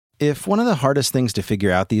If one of the hardest things to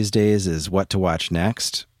figure out these days is what to watch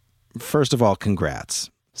next, first of all,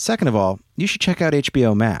 congrats. Second of all, you should check out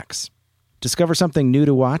HBO Max. Discover something new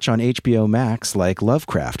to watch on HBO Max like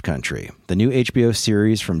Lovecraft Country, the new HBO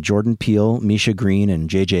series from Jordan Peele, Misha Green, and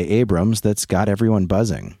J.J. Abrams that's got everyone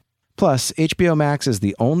buzzing. Plus, HBO Max is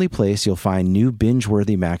the only place you'll find new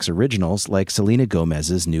binge-worthy Max originals like Selena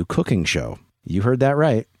Gomez's new cooking show. You heard that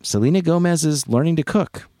right. Selena Gomez is learning to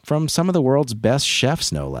cook, from some of the world's best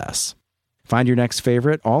chefs, no less. Find your next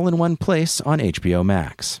favorite all in one place on HBO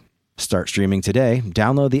Max. Start streaming today,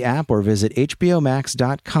 download the app, or visit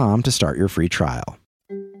hbomax.com to start your free trial.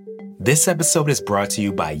 This episode is brought to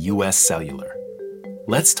you by US Cellular.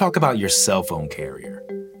 Let's talk about your cell phone carrier.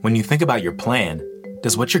 When you think about your plan,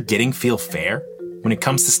 does what you're getting feel fair? When it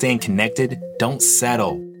comes to staying connected, don't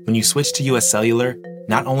settle. When you switch to US Cellular,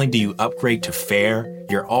 not only do you upgrade to fair,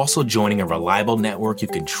 you're also joining a reliable network you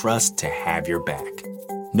can trust to have your back.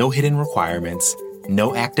 No hidden requirements,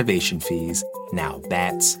 no activation fees. Now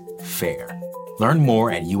that's fair. Learn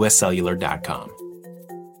more at uscellular.com.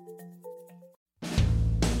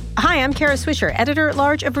 Hi, I'm Kara Swisher,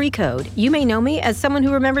 editor-at-large of Recode. You may know me as someone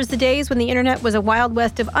who remembers the days when the internet was a wild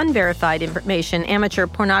west of unverified information, amateur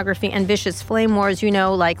pornography, and vicious flame wars,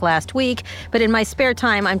 like last week. But in my spare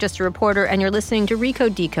time, I'm just a reporter, and you're listening to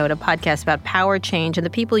Recode Decode, a podcast about power, change, and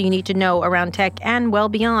the people you need to know around tech and well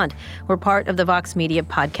beyond. We're part of the Vox Media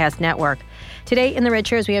Podcast Network. Today in the Red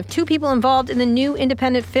Chairs, we have two people involved in the new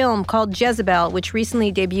independent film called Jezebel, which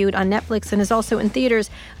recently debuted on Netflix and is also in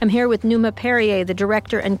theaters. I'm here with Numa Perrier, the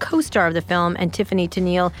director and co-star of the film, and Tiffany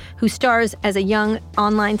Tenille, who stars as a young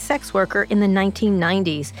online sex worker in the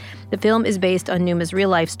 1990s. The film is based on Numa's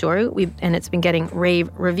real-life story, and it's been getting rave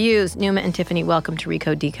reviews. Numa and Tiffany, welcome to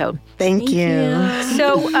Recode Decode. Thank you.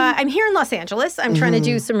 So I'm here in Los Angeles. I'm trying to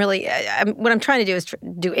do some really what I'm trying to do is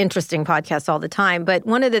do interesting podcasts all the time. But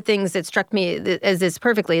one of the things that struck me as this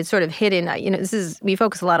perfectly, it's sort of hidden. We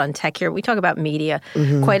focus a lot on tech here. We talk about media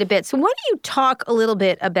quite a bit. So why don't you talk a little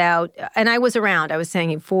bit about, and I was around, I was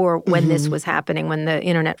saying before when this was happening, when the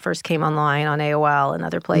internet first came online on AOL and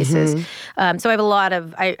other places. So I have a lot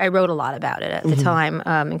of, I wrote a lot about it at the time,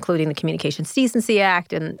 including the Communications Decency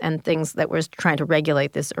Act and things that were trying to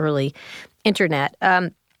regulate this early internet. Why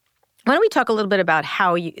don't we talk a little bit about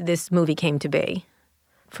how this movie came to be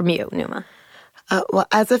from you, Numa? Well,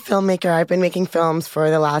 as a filmmaker, I've been making films for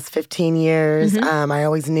the last 15 years. I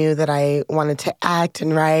always knew that I wanted to act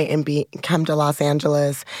and write and come to Los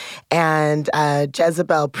Angeles. And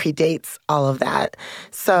Jezebel predates all of that.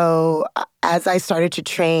 So as I started to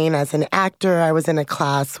train as an actor, I was in a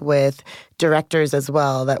class with directors as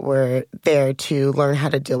well that were there to learn how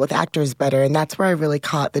to deal with actors better. And that's where I really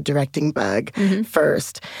caught the directing bug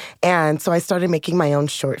first. And so I started making my own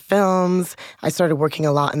short films. I started working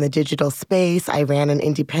a lot in the digital space. I ran an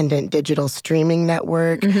independent digital streaming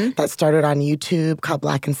network that started on YouTube called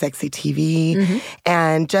Black and Sexy TV.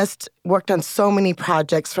 And just worked on so many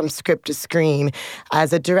projects from script to screen.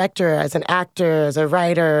 As a director, as an actor, as a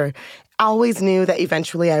writer, I always knew that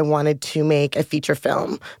eventually I wanted to make a feature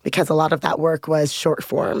film because a lot of that work was short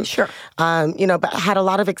form. Sure. But I had a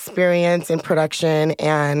lot of experience in production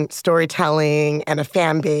and storytelling and a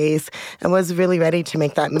fan base and was really ready to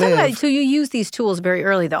make that move. So you used these tools very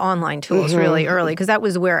early, the online tools really early, because that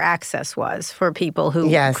was where access was for people who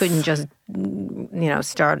couldn't just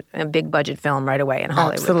start a big budget film right away in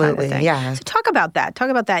Hollywood. Absolutely, kind of thing. yeah. So talk about that. Talk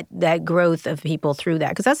about that growth of people through that,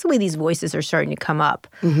 because that's the way these voices are starting to come up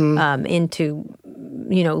into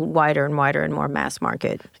wider and wider and more mass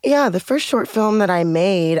market. Yeah, the first short film that I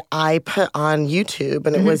made, I put on YouTube,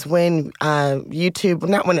 and it was when YouTube,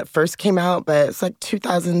 not when it first came out, but it's like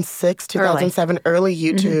 2006, 2007, early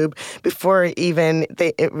YouTube, before even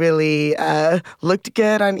it really looked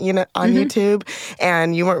good on YouTube,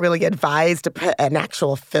 and you weren't really advised to put an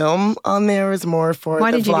actual film on there. It was more for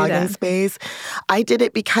the vlogging space. I did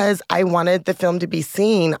it because I wanted the film to be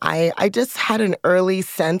seen. I just had an early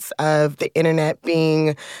sense of the internet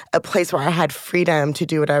being a place where I had freedom to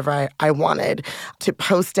do whatever I wanted, to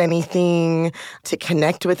post anything, to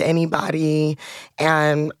connect with anybody.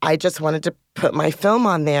 And I just wanted to put my film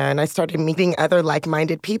on there, and I started meeting other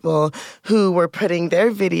like-minded people who were putting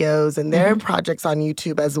their videos and their projects on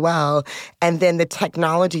YouTube as well. And then the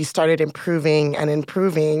technology started improving,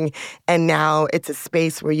 and now it's a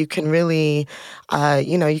space where you can really,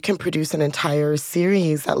 you can produce an entire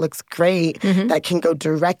series that looks great, that can go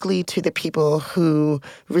directly to the people who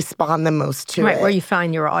respond the most to it. Right, where you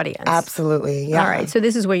find your audience. Absolutely, yeah. All right, so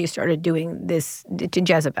this is where you started doing this to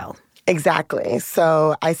Jezebel. Exactly.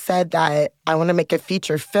 So I said that I want to make a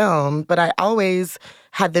feature film, but I always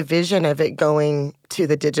had the vision of it going to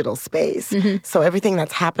the digital space. So everything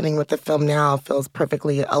that's happening with the film now feels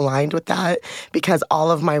perfectly aligned with that, because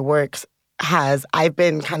all of my works I've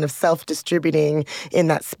been kind of self-distributing in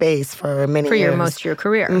that space for many years. For most of your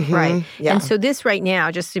career, right. Yeah. And so this right now,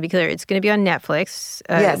 just to be clear, it's going to be on Netflix.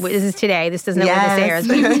 Yes. This is today. This doesn't know when this airs.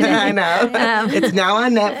 But it's today. I know. It's now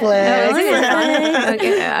on Netflix.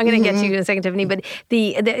 Okay, I'm going to get to you in a second, Tiffany. But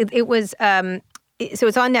it was... So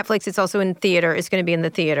it's on Netflix. It's also in theater. It's going to be in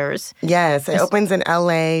the theaters. Yes. It opens in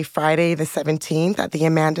L.A. Friday the 17th at the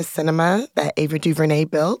Amanda Cinema that Ava DuVernay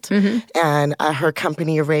built. And her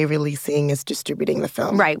company, Array Releasing, is distributing the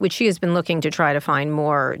film. Right, which she has been looking to try to find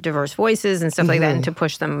more diverse voices and stuff like that and to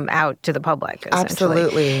push them out to the public, essentially.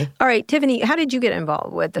 Absolutely. All right, Tiffany, how did you get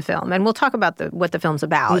involved with the film? And we'll talk about what the film's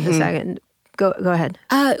about in a second. Go ahead.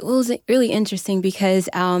 Well, it was really interesting because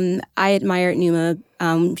I admired Numa.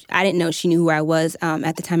 I didn't know she knew who I was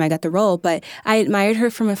at the time I got the role, but I admired her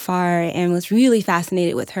from afar and was really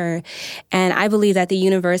fascinated with her. And I believe that the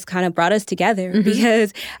universe kind of brought us together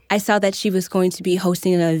because I saw that she was going to be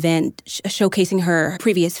hosting an event showcasing her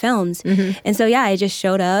previous films. And so, I just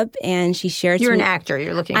showed up and she shared You're an actor.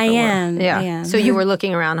 You're looking for I work. am. Yeah. I am. So you were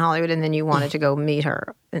looking around Hollywood and then you wanted to go meet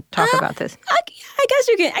her and talk about this. I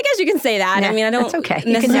guess you can say that. Yeah, I mean, I don't that's okay.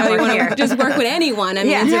 necessarily want to just work with anyone. I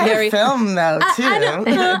mean, it's a very film though too.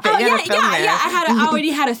 I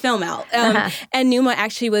already had a film out, and Numa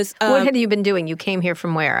actually was. What had you been doing? You came here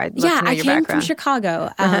from where? I'd love to know I your came background. from Chicago,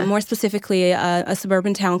 more specifically a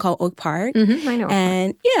suburban town called Oak Park. I know.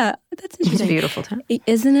 And that's interesting. It's a beautiful town.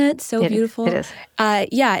 Isn't it so beautiful? It is.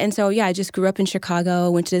 And so I just grew up in Chicago.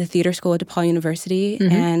 Went to the theater school at DePaul University,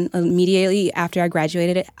 and immediately after I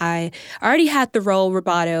graduated, I already had the role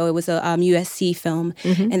Roboto. It was a USC film,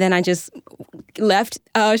 and then I just left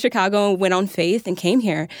Chicago and went on Faith and came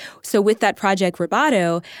here. So with that project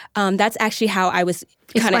Roboto, that's actually how I was.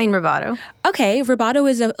 Explain Roboto. Okay, Roboto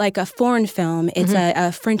is a foreign film. It's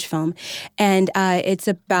a French film, and it's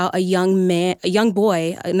about a young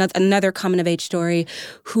boy, another coming-of-age story,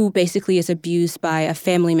 who basically is abused by a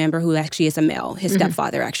family member who actually is a male, his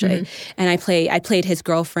stepfather actually. And I played his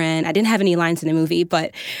girlfriend. I didn't have any lines in the movie,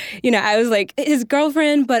 but I was like his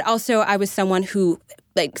girlfriend, but also I was someone who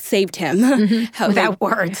saved him. Without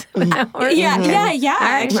words. Actually.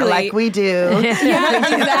 Like we do.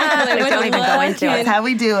 Exactly. Don't even go into it. That's how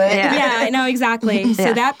we do it. Yeah, no, exactly.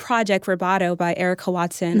 So that project, Roboto, by Erica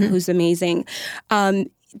Watson, who's amazing,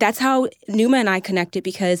 that's how Numa and I connected,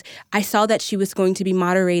 because I saw that she was going to be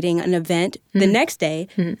moderating an event the next day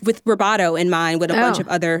with Roboto in mind, with a bunch of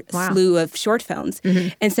other slew of short films.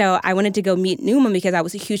 And so I wanted to go meet Numa because I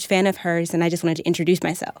was a huge fan of hers, and I just wanted to introduce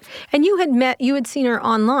myself. And you had seen her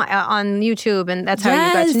online, on YouTube, and that's how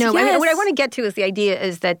you got to know. Yes. I mean, what I want to get to is the idea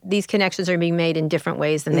is that these connections are being made in different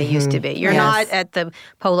ways than they used to be. You're not at the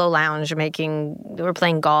Polo Lounge or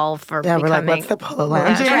playing golf or becoming... we're like, what's the Polo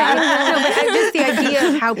Lounge? No, but just the idea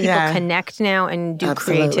of how people connect now and do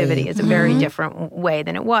creativity is a very different way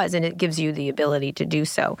than it was, and it gives you the ability to do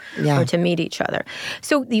so or to meet each other.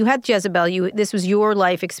 So you had Jezebel. This was your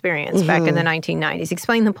life experience back in the 1990s.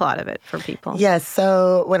 Explain the plot of it for people. Yes.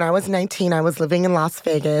 So when I was 19, I was living in Las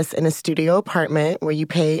Vegas in a studio apartment where you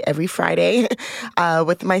pay every Friday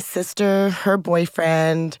with my sister, her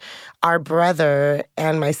boyfriend, our brother,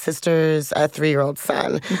 and my sister's 3-year-old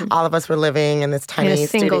son. All of us were living in this tiny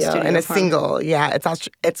studio. In a single,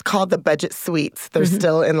 it's called the Budget Suites. They're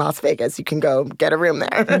still in Las Vegas. You can go get a room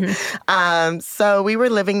there. So we were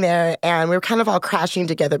living there, and we were kind of all crashing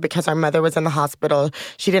together because our mother was in the hospital.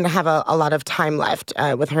 She didn't have a lot of time left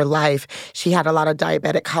with her life. She had a lot of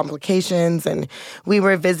diabetic complications, and we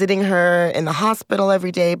were visiting her in the hospital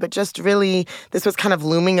every day, but just really, this was kind of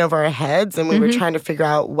looming over our heads, and we were trying to figure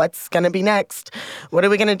out what's going to be next. What are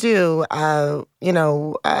we going to do?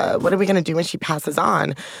 What are we going to do when she passes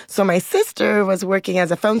on? So my sister was working as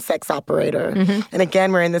a phone sex operator. And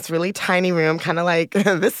again, we're in this really tiny room, kind of like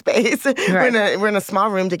this space. Right. We're in a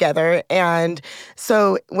small room together. And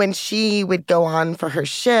so when she would go on for her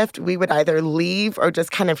shift, we would either leave or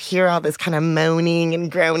just kind of hear all this kind of moaning and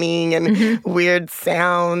groaning and weird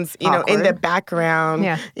sounds, in the background.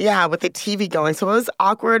 Yeah, with the TV going. So it was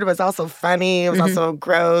awkward. It was also funny. It was also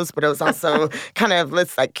gross, but it was also kind of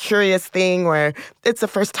this curious thing where it's the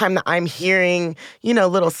first time that I'm hearing,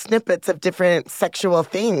 little snippets of different sexual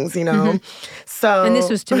things, So and this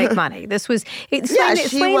was to make money. This was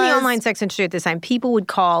explain the online sex industry at this time. People would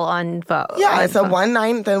call on phone. Yeah, it's the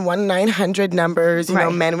 1-900 numbers.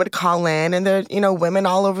 Men would call in, and there, women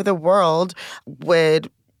all over the world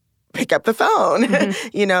would pick up the phone,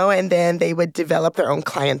 and then they would develop their own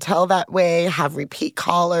clientele that way, have repeat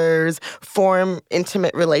callers, form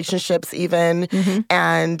intimate relationships even.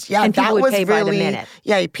 And people that would was pay really, by the minute.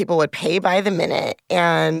 Yeah, people would pay by the minute.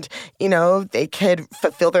 And, they could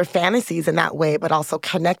fulfill their fantasies in that way, but also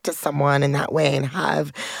connect to someone in that way and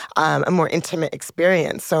have a more intimate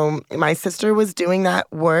experience. So my sister was doing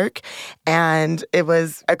that work, and it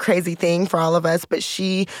was a crazy thing for all of us, but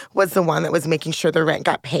she was the one that was making sure the rent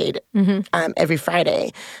got paid every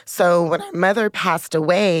Friday. So when our mother passed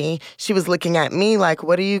away, she was looking at me like,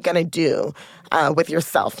 what are you going to do with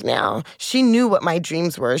yourself now? She knew what my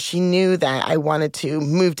dreams were. She knew that I wanted to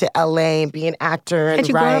move to LA and be an actor and Had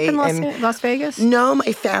you write. grown up in Las Vegas? No,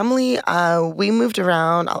 my family, we moved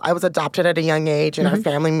around. I was adopted at a young age, and our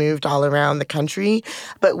family moved all around the country.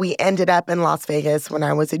 But we ended up in Las Vegas when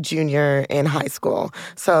I was a junior in high school.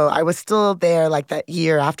 So I was still there like that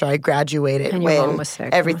year after I graduated and your when mom was sick,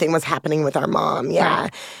 everything was happening with our mom. Yeah.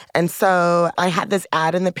 Right. And so I had this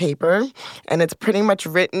ad in the paper, and it's pretty much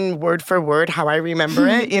written word for word how I remember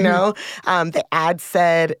it, The ad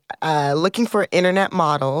said, looking for internet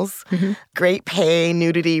models, great pay,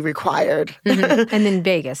 nudity required. And then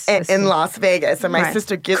Vegas. In Las Vegas. And my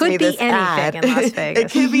sister gives me this ad. Could be anything in Las Vegas.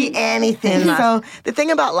 It could be anything. So the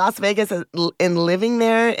thing about Las Vegas in living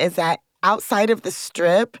there is that outside of the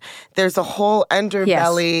Strip, there's a whole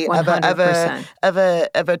underbelly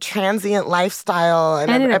of a transient lifestyle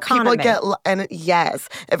and an economy.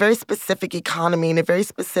 A very specific economy and a very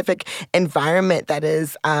specific environment that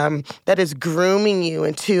is grooming you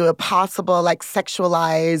into a possible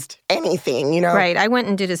sexualized anything, Right. I went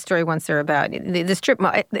and did a story once there about the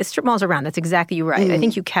strip malls around. That's exactly right. I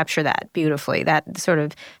think you capture that beautifully. That sort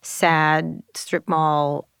of sad strip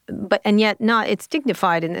mall. And yet not. It's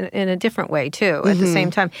dignified in a different way too. At the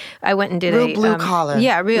same time, I went and did real blue collar.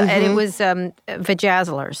 Yeah, real, and it was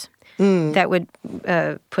vajazzlers that would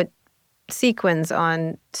put sequins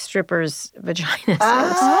on strippers' vaginas.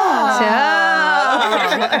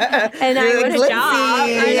 And I would have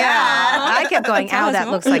I kept going, ow, that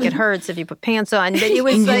looks like it hurts if you put pants on. But it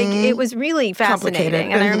was it was really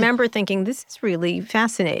fascinating. And I remember thinking, this is really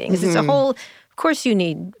fascinating because it's a whole. Of course, you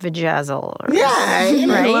need vajazzle, right?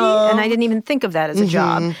 And I didn't even think of that as a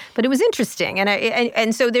job, but it was interesting.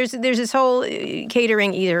 And so there's this whole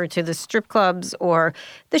catering either to the strip clubs or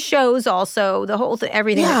the shows, also the whole thing,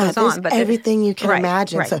 everything that goes on. But everything you can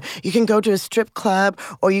imagine. Right. So you can go to a strip club,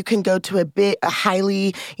 or you can go to a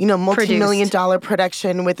highly multi-million-dollar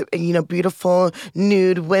production with beautiful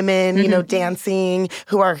nude women dancing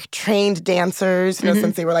who are trained dancers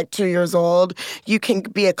since they were 2 years old. You can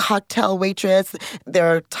be a cocktail waitress. There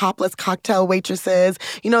are topless cocktail waitresses.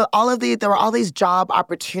 There were all these job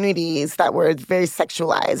opportunities that were very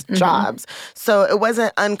sexualized jobs. So it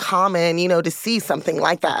wasn't uncommon, to see something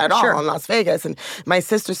like that at all in Las Vegas. And my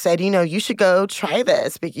sister said, you should go try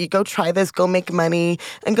this. You go try this, go make money,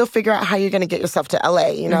 and go figure out how you're going to get yourself to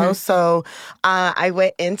LA, So I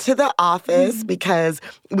went into the office because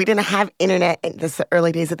we didn't have internet in the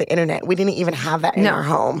early days of the internet. We didn't even have that in our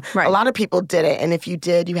home. Right. A lot of people did it. And if you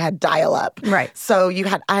did, you had dial-up. Right. So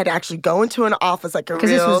I had to actually go into an office like a real job.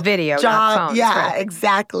 Because this was video, not phones. Yeah,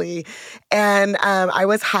 exactly. And I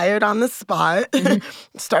was hired on the spot.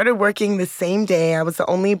 Started working the same day. I was the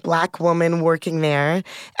only Black woman working there.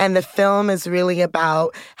 And the film is really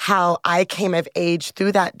about how I came of age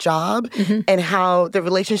through that job and how the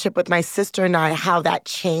relationship with my sister and I, how that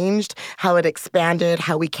changed, how it expanded,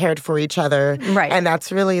 how we cared for each other. Right. And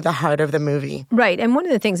that's really the heart of the movie. Right. And one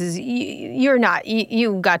of the things is you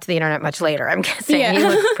got to the internet much later, I'm guessing. Yeah. You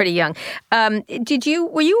look pretty young.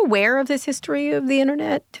 Were you aware of this history of the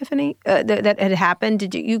internet, Tiffany, that had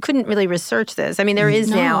happened? You couldn't really research this. I mean, there is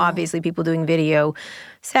now obviously people doing video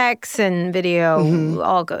sex and video,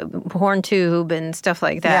 all porn tube and stuff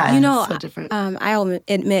like that. Yeah, so different. I'll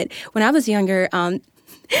admit, when I was younger,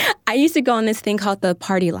 I used to go on this thing called the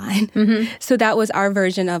party line. So that was our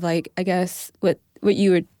version of I guess what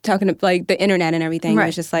you were talking about, the internet and everything. Right. It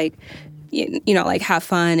was just have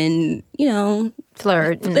fun and,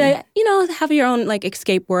 flirt. Have your own,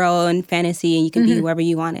 escape world and fantasy, and you can be whoever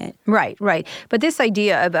you want it. Right, right. But this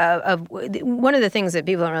idea of one of the things that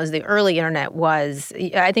people don't realize the early internet was,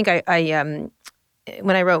 I think I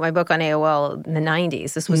when I wrote my book on AOL in the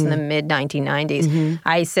 90s, this was in the mid-1990s,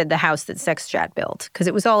 I said the house that sex chat built, because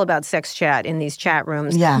it was all about sex chat in these chat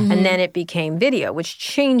rooms. Yeah. And then it became video, which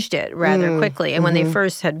changed it rather quickly. And when they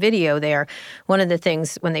first had video there, one of the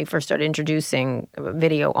things, when they first started introducing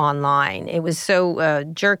video online, it was so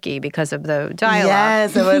jerky because of the dialogue.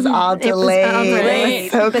 Yes, it was all delayed. It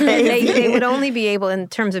was so but crazy. then they would only be able, in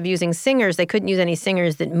terms of using singers, they couldn't use any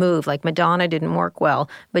singers that moved. Like Madonna didn't work well,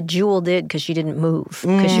 but Jewel did because she didn't move,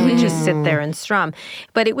 because she would just sit there and strum.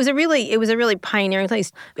 But it was a really pioneering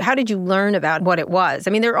place. How did you learn about what it was?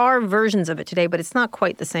 I mean, there are versions of it today, but it's not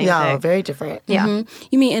quite the same thing. No, very different. Yeah.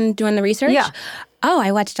 You mean in doing the research? Yeah. Oh,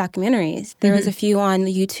 I watched documentaries. There was a few on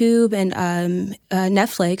YouTube and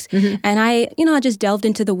Netflix. And I just delved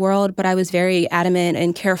into the world, but I was very adamant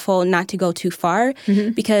and careful not to go too far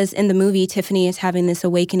because in the movie, Tiffany is having this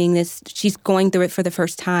awakening, she's going through it for the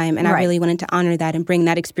first time. And I really wanted to honor that and bring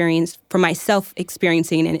that experience for myself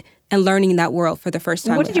experiencing it and learning that world for the first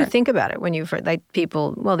time. What did you think about it when you heard, like,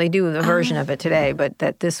 people, well, they do a version of it today, but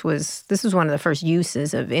that this was one of the first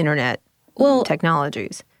uses of internet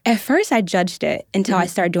technologies? At first, I judged it until I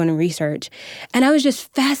started doing research. And I was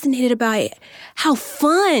just fascinated by how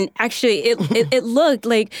fun, actually, it looked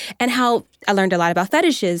like, and how I learned a lot about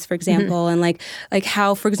fetishes, for example, and like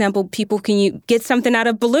how, for example, people can get something out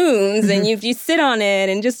of balloons and you sit on it,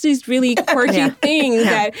 and just these really quirky things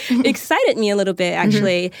that excited me a little bit,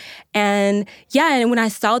 actually. And when I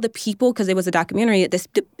saw the people, because it was a documentary,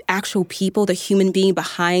 the actual people, the human being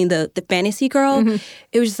behind the fantasy girl,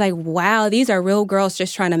 it was just like, wow, these are real girls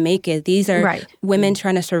just trying to make it. These are women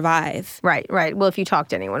trying to survive. Right. Well, if you talk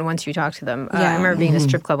to anyone, once you talk to them, I remember being in a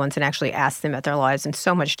strip club once and actually asked them about their lives, and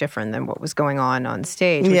so much different than what was going on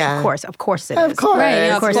stage, which of course it is. Of course. Right,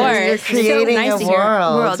 of course. You're creating a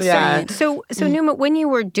world. Yeah. So Numa, when you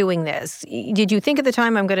were doing this, did you think at the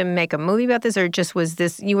time, I'm going to make a movie about this, or just was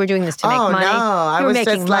this, you were doing this to make money? Oh, no. I was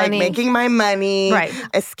just like making my money,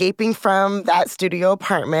 escaping from that studio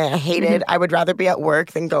apartment. I hated, I would rather be at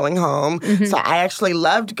work than going home. So I actually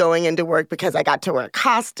loved going into work because I got to wear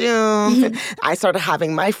costumes. And I started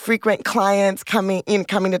having my frequent clients coming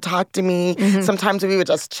to talk to me. Sometimes we would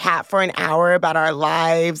just chat for an hour about our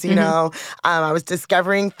lives, you know. I was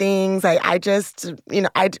discovering things. I just,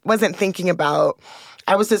 I wasn't thinking about,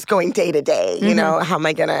 I was just going day to day, you know, how am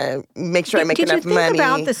I going to make sure I make enough money? Did you think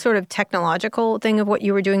about the sort of technological thing of what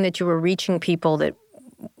you were doing, that you were reaching people that,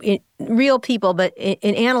 real people, but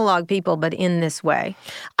in analog people, but in this way?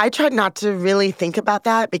 I tried not to really think about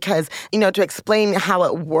that because, to explain how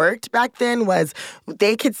it worked back then was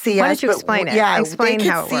they could see us. Why don't you explain it? Yeah, explain they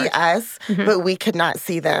could how it see worked. us, but we could not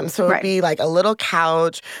see them. So it would be like a little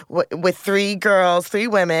couch with three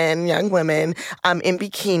women, young women, in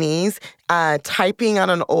bikinis, typing on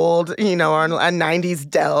an old, on a 90s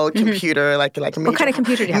Dell computer, like a major, what kind of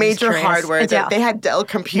computer do you have? Major hardware. They had Dell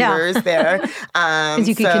computers there. Because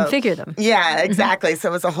you could configure them. Yeah, exactly. So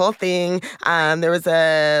it was a whole thing. There was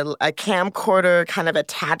a camcorder kind of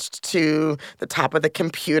attached to the top of the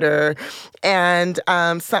computer, and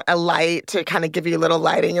a light to kind of give you a little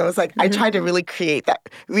lighting. It was like I tried to really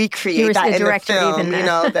recreate that in the film.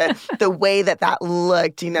 The way that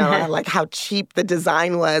looked. Like how cheap the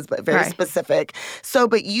design was, but very specific. So,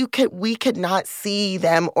 but we could not see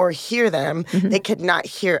them or hear them. They could not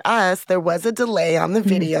hear us. There was a delay on the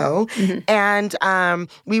video, and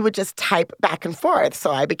we would just type back and forth.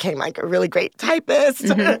 So I became like a really great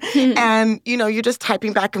typist. And, you're just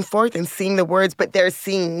typing back and forth and seeing the words, but they're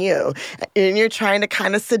seeing you. And you're trying to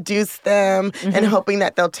kind of seduce them and hoping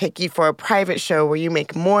that they'll take you for a private show where you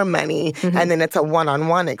make more money, and then it's a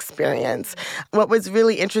one-on-one experience. What was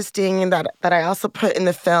really interesting and that I also put in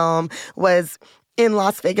the film was, in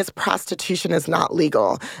Las Vegas, prostitution is not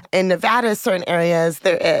legal. In Nevada, certain areas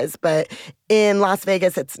there is, but in Las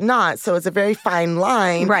Vegas, it's not. So it's a very fine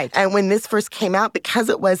line. Right. And when this first came out, because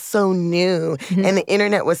it was so new and the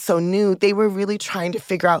internet was so new, they were really trying to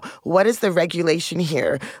figure out, what is the regulation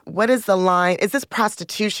here? What is the line? Is this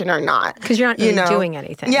prostitution or not? Because you're not really doing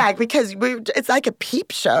anything. Yeah, because it's like a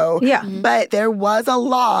peep show. Yeah. But there was a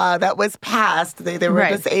law that was passed. They were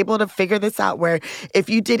just able to figure this out, where if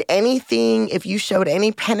you did anything, if you showed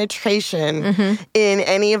any penetration in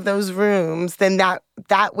any of those rooms, then that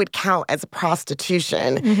would count as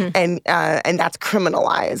prostitution, and that's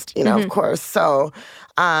criminalized, of course. So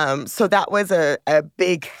that was a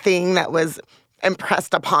big thing that was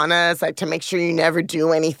impressed upon us, like to make sure you never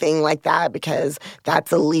do anything like that because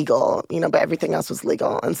that's illegal, but everything else was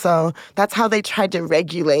legal. And so that's how they tried to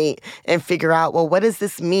regulate and figure out, well, what does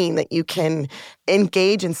this mean that you can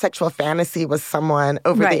engage in sexual fantasy with someone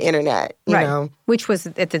over the internet, you know? Which was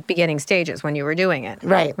at the beginning stages when you were doing it.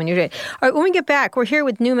 Right. When you did. All right, when we get back, we're here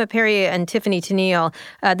with Numa Perrier and Tiffany Tenille,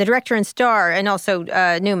 the director and star, and also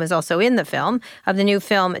Numa is also in the film, of the new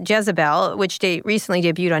film Jezebel, which recently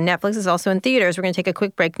debuted on Netflix. It's also in theaters. We're going to take a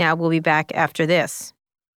quick break now. We'll be back after this.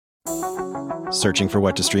 Searching for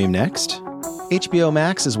what to stream next? HBO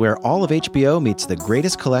Max is where all of HBO meets the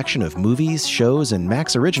greatest collection of movies, shows, and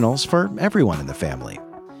Max originals for everyone in the family.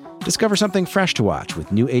 Discover something fresh to watch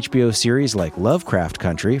with new HBO series like Lovecraft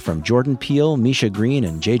Country from Jordan Peele, Misha Green,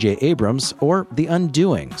 and J.J. Abrams, or The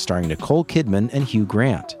Undoing, starring Nicole Kidman and Hugh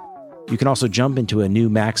Grant. You can also jump into a new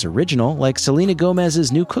Max original like Selena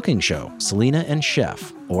Gomez's new cooking show, Selena and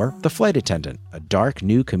Chef, or The Flight Attendant, a dark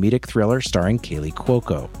new comedic thriller starring Kaylee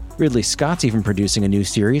Cuoco. Ridley Scott's even producing a new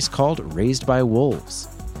series called Raised by Wolves.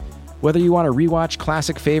 Whether you want to rewatch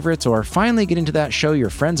classic favorites or finally get into that show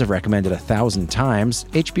your friends have recommended 1,000 times,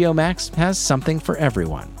 HBO Max has something for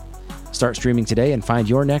everyone. Start streaming today and find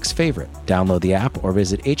your next favorite. Download the app or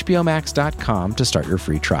visit hbomax.com to start your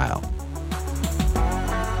free trial.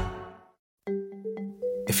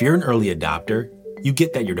 If you're an early adopter, you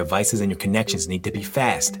get that your devices and your connections need to be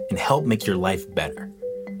fast and help make your life better.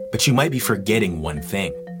 But you might be forgetting one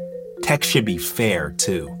thing. Tech should be fair,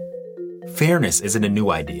 too. Fairness isn't a new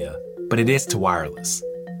idea, but it is to wireless.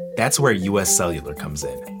 That's where US Cellular comes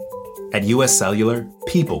in. At US Cellular,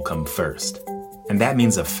 people come first. And that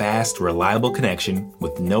means a fast, reliable connection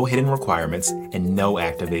with no hidden requirements and no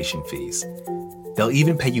activation fees. They'll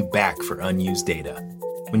even pay you back for unused data.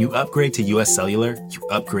 When you upgrade to US Cellular, you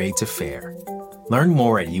upgrade to fair. Learn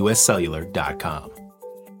more at uscellular.com.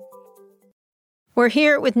 We're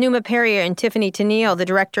here with Numa Perrier and Tiffany Tenille, the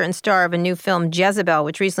director and star of a new film, Jezebel,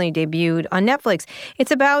 which recently debuted on Netflix.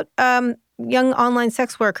 It's about young online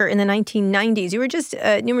sex worker in the 1990s. You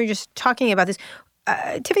were just talking about this.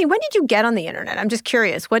 Tiffany, when did you get on the internet? I'm just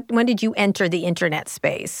curious. When did you enter the internet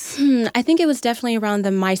space? I think it was definitely around the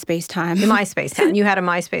MySpace time. The MySpace time. You had a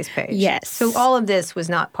MySpace page. Yes. So all of this was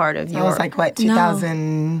not part of your... That was like, what,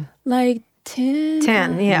 2000? No. Like 10?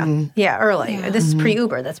 10, yeah. Mm-hmm. Yeah, early. Yeah. This is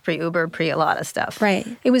pre-Uber. That's pre-Uber, pre a lot of stuff. Right.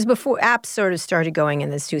 It was before apps sort of started going in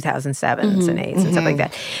this 2007s and 8s and stuff like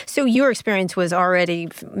that. So your experience was already,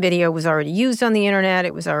 video was already used on the internet.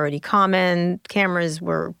 It was already common. Cameras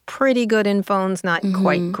were pretty good in phones, not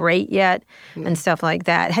quite great yet, and stuff like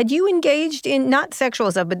that. Had you engaged in, not sexual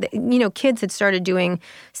stuff, but, kids had started doing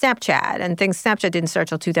Snapchat and things. Snapchat didn't start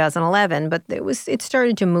till 2011, but it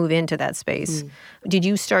started to move into that space. Did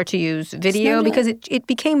you start to use video? Because it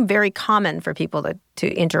became very common for people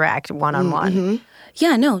to interact one-on-one.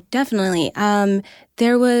 Yeah, no, definitely.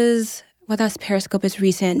 There was, that's Periscope is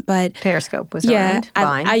recent, but... Periscope was Vine.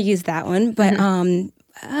 I used that one, but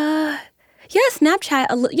Snapchat,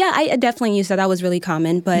 I definitely used that. That was really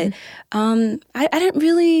common, but I didn't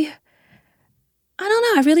really... I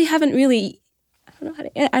don't know. I really haven't really...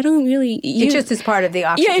 I don't really... It just is part of the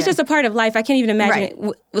oxygen. Yeah, it's just a part of life. I can't even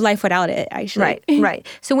imagine life without it, actually. Right.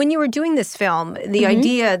 So when you were doing this film, the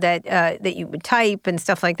idea that you would type and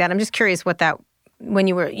stuff like that, I'm just curious what that... When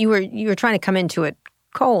you were trying to come into it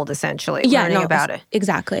cold, essentially, learning about it.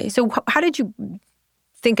 Exactly. So how did you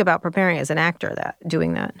think about preparing as an actor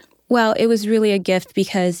doing that? Well, it was really a gift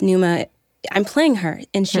because Numa... I'm playing her,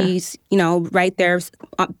 and she's, right there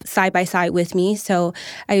side by side with me. So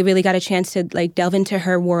I really got a chance to, delve into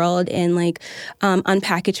her world and,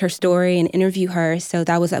 unpackage her story and interview her. So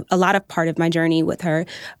that was a lot of part of my journey with her,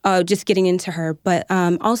 just getting into her. But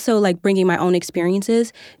also, bringing my own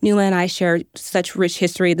experiences. Numa and I share such rich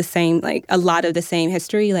history, a lot of the same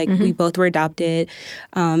history. We both were adopted.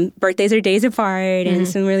 Birthdays are days apart and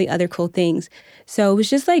some really other cool things. So it was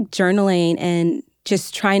just, journaling and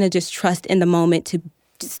just trying to just trust in the moment to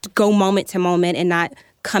just go moment to moment and not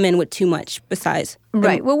come in with too much besides.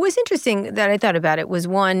 Right. Well, what's interesting that I thought about it was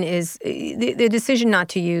one is the decision not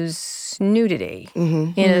to use nudity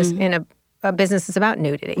in a business that's about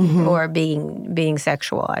nudity or being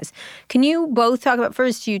sexualized. Can you both talk about,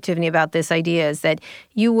 first you, Tiffany, about this idea is that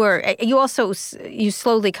you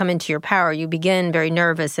slowly come into your power. You begin very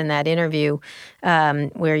nervous in that interview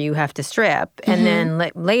where you have to strip, and then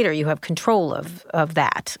later you have control of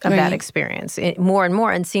that experience more and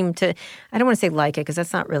more, and seem to, I don't want to say like it because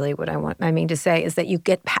that's not really what I mean to say, is that you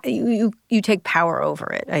get you take power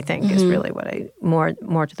over it, I think is really what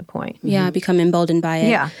more to the point. Yeah, become emboldened by it.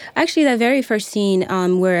 Yeah. Actually, that very first scene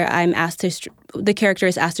where I'm asked to the character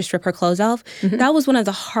is asked to strip her clothes off, that was one of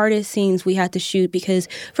the hardest scenes we had to shoot because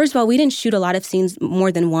because, first of all, we didn't shoot a lot of scenes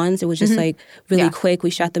more than once. It was just like really quick. We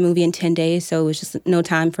shot the movie in 10 days, so it was just no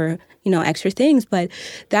time for, extra things. But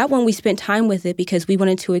that one, we spent time with it because we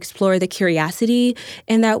wanted to explore the curiosity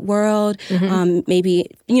in that world, maybe,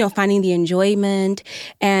 finding the enjoyment.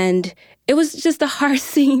 And it was just a hard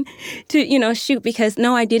scene to, shoot because,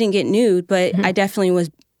 no, I didn't get nude, but I definitely was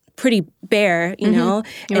pretty bare, And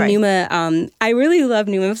Numa, I really love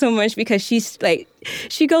Numa so much because she's like,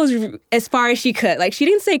 she goes as far as she could. Like, she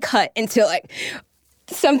didn't say cut until like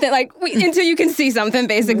something like until you can see something,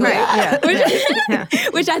 basically. Right. Yeah.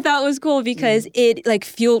 Which I thought was cool because it like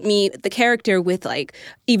fueled me, the character, with like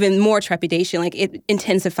even more trepidation. Like it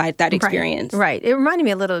intensified that experience. Right. It reminded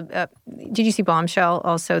me a little. Did you see Bombshell?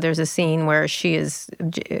 Also, there's a scene where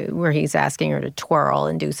where he's asking her to twirl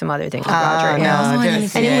and do some other things with Roger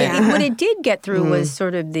Ailes. And what it did get through was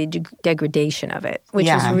sort of the degradation of it, which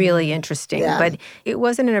was really interesting. Yeah. But it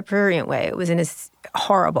wasn't in a prurient way. It was in a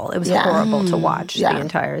horrible. It was horrible to watch the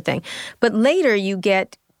entire thing. But later you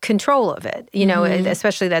get control of it,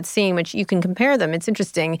 especially that scene, which you can compare them. It's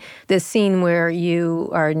interesting, this scene where you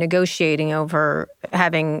are negotiating over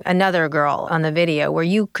having another girl on the video, where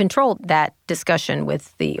you controlled that discussion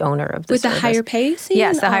with the owner of the service. With the higher pay scene?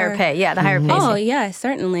 Yes, the higher pay. Yeah, the higher pay scene. Oh, yeah,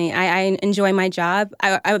 certainly. I enjoy my job.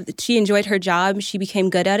 She enjoyed her job. She became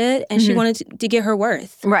good at it, and she wanted to get her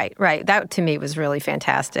worth. Right. That, to me, was really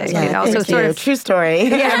fantastic. Yeah, it also sort of true story.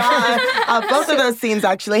 Yeah. Both of those scenes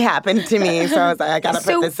actually happened to me, so I was like, I got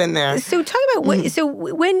to put this in there. So talk about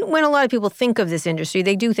when a lot of people think of this industry,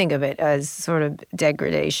 they do think of it as sort of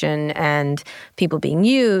degradation and people being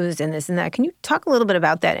used and this and that. Can you talk a little bit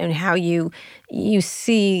about that and how you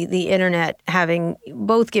see the internet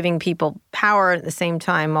both giving people power, at the same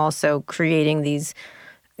time also creating these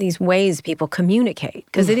ways people communicate?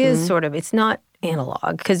 Because it is sort of, it's not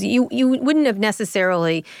analog. Because you wouldn't have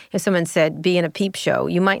necessarily, if someone said, be in a peep show,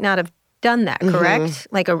 you might not have done that, correct?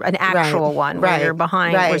 Like an actual one where you're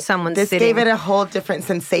behind, where someone's this sitting. Gave it a whole different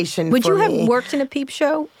sensation Would for you have me. worked in a peep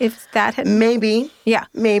show if that had... Maybe. Yeah.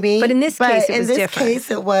 Maybe. But in this case, it was different. In this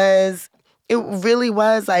case, it really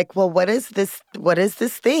was like, well, what is this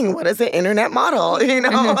thing? What is an internet model?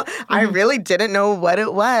 I really didn't know what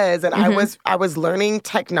it was. And I was learning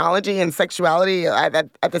technology and sexuality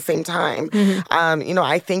at the same time.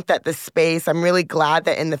 I think that the space, I'm really glad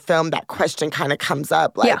that in the film that question kind of comes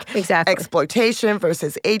up. Like, exactly. Exploitation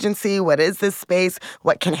versus agency. What is this space?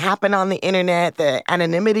 What can happen on the internet? The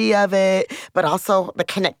anonymity of it, but also the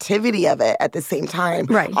connectivity of it at the same time.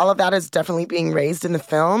 Right. All of that is definitely being raised in the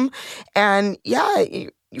film. And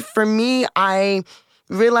for me, I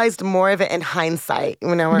realized more of it in hindsight.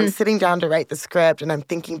 When I'm sitting down to write the script and I'm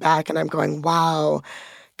thinking back and I'm going, wow,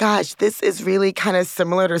 gosh, this is really kind of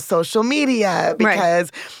similar to social media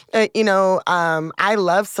because, I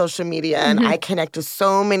love social media and I connect with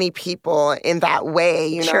so many people in that way,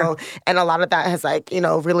 you know, and a lot of that has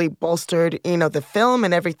really bolstered, the film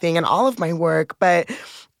and everything and all of my work. But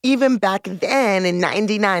even back then in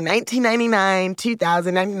 1999,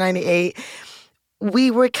 2000, 1998,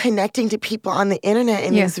 we were connecting to people on the internet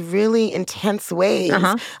in these really intense ways.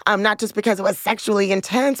 Not just because it was sexually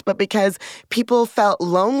intense, but because people felt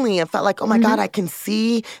lonely and felt like, oh my God, I can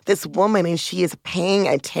see this woman and she is paying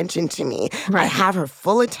attention to me. I have her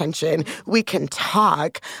full attention. We can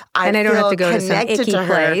talk. And I don't have to go to some icky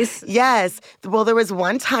place. Yes. Well, there was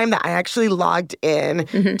one time that I actually logged in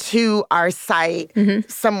to our site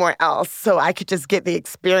somewhere else so I could just get the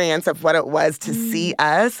experience of what it was to see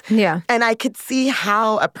us. Yeah. And I could see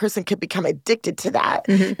how a person could become addicted to that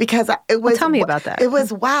because it was... Well, tell me about that. It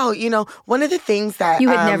was, wow, one of the things that... You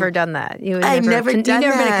had never done that. I'd never done that. You'd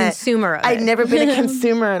never been a consumer of it. I'd never been a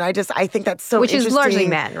consumer, and I think that's so Which interesting. Which is largely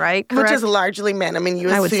men, right? Correct? Which is largely men. I mean, you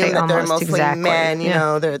assume that they're mostly men,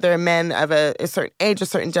 they're men of a certain age, a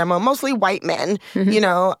certain demo, mostly white men,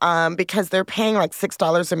 because they're paying like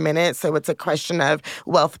 $6 a minute, so it's a question of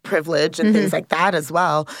wealth privilege and things like that as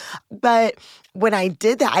well. But when I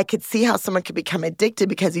did that, I could see how someone could become addicted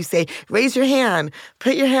because you say, raise your hand,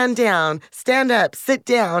 put your hand down, stand up, sit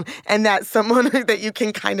down, and that someone that you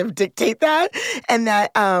can kind of dictate that, and that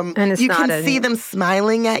you can see them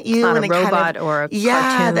smiling at you. It's not and a robot or a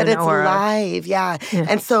cartoon. That it's live,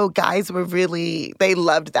 And so guys were they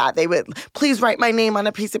loved that. They would, please write my name on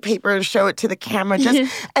a piece of paper and show it to the camera.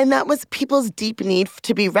 And that was people's deep need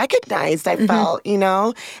to be recognized, I felt,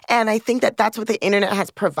 And I think that that's what the internet has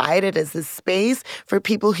provided, is this space for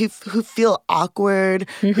people who feel awkward,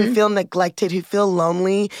 who feel neglected, who feel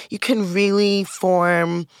lonely. You can really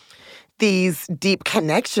form these deep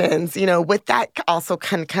connections, with that also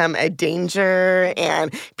can come a danger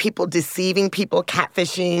and people deceiving people,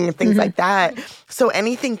 catfishing, things like that. So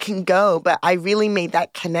anything can go, but I really made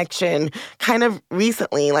that connection kind of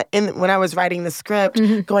recently, like when I was writing the script,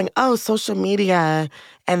 going, oh, social media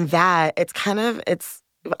and that, it's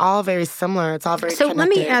all very similar. It's all very connected. Let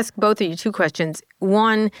me ask both of you two questions.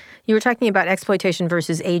 One, you were talking about exploitation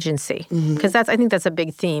versus agency, because I think that's a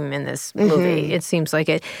big theme in this movie. It seems like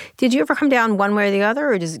it. Did you ever come down one way or the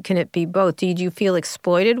other, or can it be both? Did you feel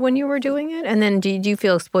exploited when you were doing it? And then did you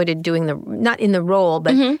feel exploited doing not in the role,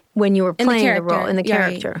 but when you were playing the role, in the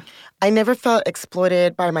character? Right. I never felt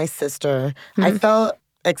exploited by my sister. I felt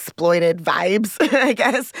exploited vibes, I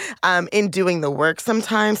guess, in doing the work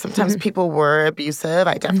sometimes. Sometimes people were abusive.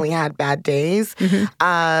 I definitely had bad days.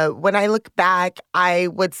 When I look back, I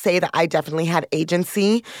would say that I definitely had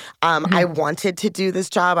agency. I wanted to do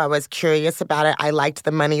this job. I was curious about it. I liked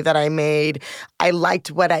the money that I made. I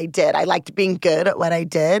liked what I did. I liked being good at what I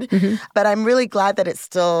did. But I'm really glad that it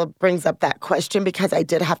still brings up that question, because I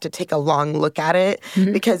did have to take a long look at it.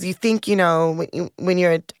 Because you think, when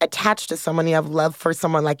you're attached to someone, you have love for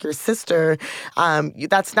someone like your sister,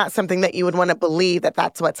 that's not something that you would want to believe that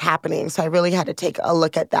that's what's happening. So I really had to take a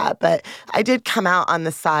look at that. But I did come out on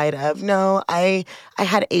the side of, no, I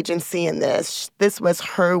had agency in this. This was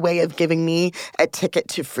her way of giving me a ticket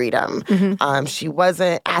to freedom. She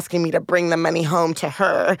wasn't asking me to bring the money home to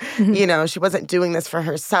her. She wasn't doing this for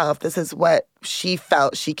herself. This is what she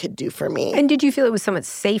felt she could do for me. And did you feel it was somewhat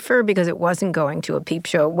safer because it wasn't going to a peep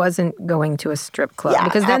show, it wasn't going to a strip club? Yeah,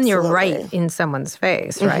 because then absolutely. You're right in someone's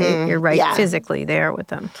face, right? You're right physically there with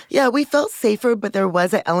them. Yeah, we felt safer, but there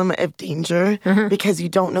was an element of danger because you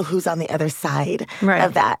don't know who's on the other side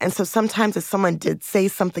of that. And so sometimes if someone did say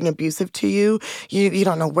something abusive to you, you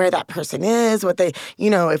don't know where that person is, what they,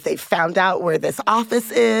 if they found out where this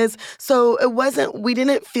office is. So we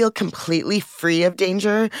didn't feel completely free of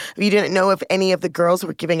danger. We didn't know if any of the girls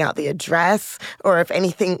were giving out the address or if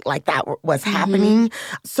anything like that was happening.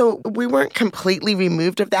 So we weren't completely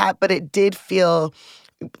removed of that, but it did feel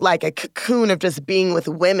like a cocoon of just being with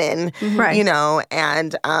women,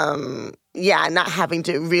 and not having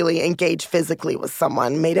to really engage physically with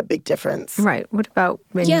someone made a big difference. Right. What about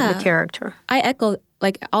the character? I echo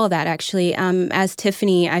all of that, actually. As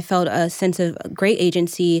Tiffany, I felt a sense of great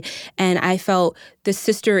agency, and I felt the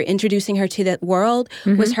sister introducing her to that world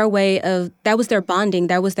was her way of, that was their bonding,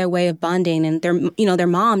 that was their way of bonding, and their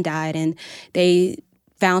mom died, and they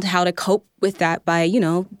found how to cope with that by,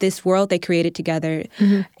 this world they created together.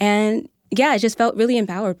 And I just felt really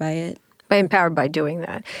empowered by it. Empowered by doing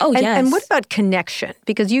that. Oh, yes. And what about connection?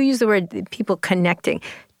 Because you use the word people connecting.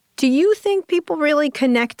 Do you think people really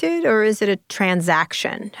connected, or is it a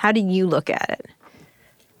transaction? How do you look at it?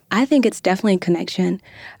 I think it's definitely a connection.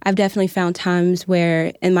 I've definitely found times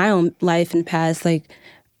where in my own life and past, I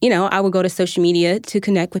would go to social media to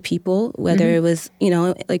connect with people, whether it was,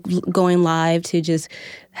 going live to just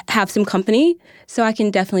have some company. So I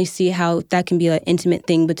can definitely see how that can be an intimate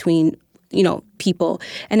thing between, people.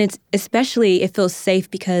 And it feels safe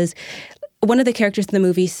because one of the characters in the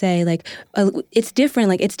movie say, it's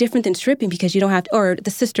different. It's different than stripping because you don't have to, or the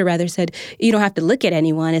sister rather said, you don't have to look at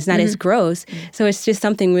anyone. It's not as gross. So it's just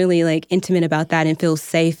something really intimate about that and feels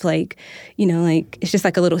safe. It's just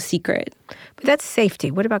like a little secret. But that's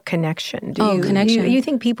safety. What about connection? Connection. You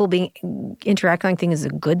think people interacting like things is a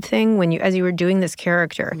good thing as you were doing this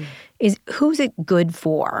character? Who's it good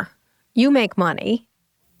for? You make money.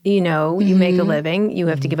 You make a living. You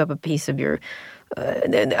have to give up a piece of your...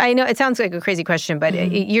 I know it sounds like a crazy question, but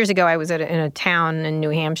years ago I was in a town in New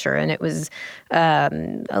Hampshire, and it was a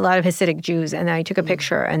lot of Hasidic Jews, and I took a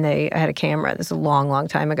picture, and I had a camera. This is a long, long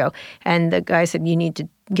time ago, and the guy said, "You need to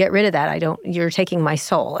get rid of that. You're taking my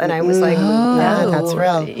soul." And I was like, "No, that's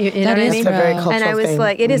real. You know what I mean?" It's a very cultural thing. And I was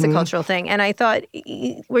like, "It is a cultural thing." And I thought,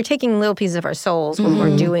 we're taking little pieces of our souls when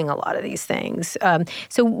we're doing a lot of these things.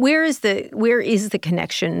 So where is the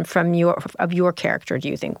connection of your character? Do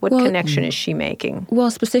you think? What connection is she making? Well,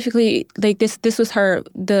 specifically, this was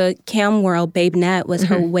the cam world. Babe Nat was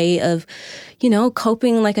her way of,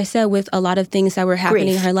 coping. Like I said, with a lot of things that were happening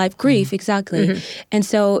in her life. Grief, exactly. And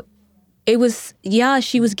so. It was,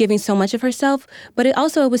 she was giving so much of herself, but it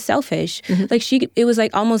was selfish. It was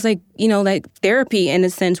almost like therapy in a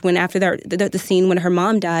sense when after the scene when her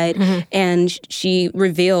mom died and she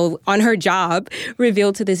revealed on her job,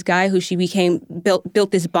 to this guy who she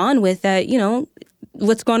built this bond with that,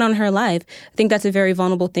 what's going on in her life. I think that's a very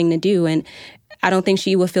vulnerable thing to do. And I don't think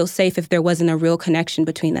she would feel safe if there wasn't a real connection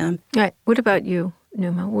between them. Right. What about you?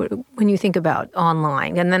 Numa, when you think about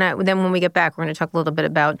online? And then when we get back, we're going to talk a little bit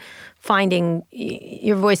about finding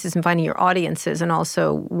your voices and finding your audiences, and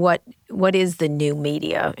also what is the new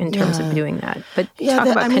media in terms of doing that. But talk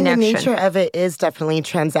about connection. The nature of it is definitely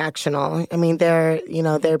transactional. I mean,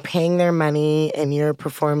 they're paying their money and you're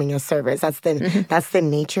performing a service. That's the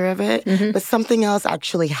nature of it. Mm-hmm. But something else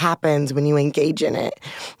actually happens when you engage in it.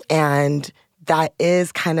 And that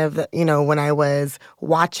is kind of, when I was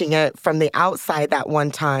watching it from the outside that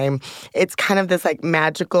one time, it's kind of this like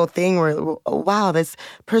magical thing where, oh, wow, this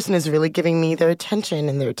person is really giving me their attention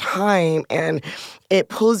and their time, and it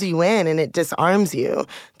pulls you in and it disarms you.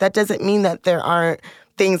 That doesn't mean that there aren't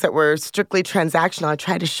things that were strictly transactional. I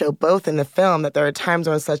try to show both in the film, that there are times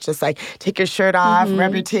when it's just like, take your shirt off,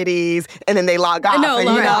 rub your titties, and then they log off. Log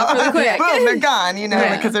off really quick. Boom, they're gone,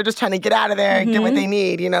 because they're just trying to get out of there and get what they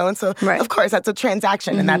need, And so, of course, that's a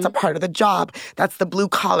transaction, and that's a part of the job. That's the blue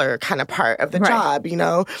collar kind of part of the job,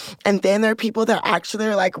 And then there are people that actually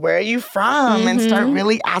are like, where are you from? And start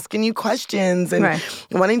really asking you questions and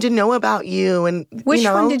wanting to know about you. And which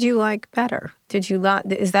one did you like better?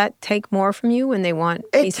 Does that take more from you when they want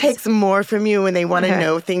pieces? It takes more from you when they want to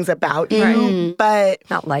know things about you. But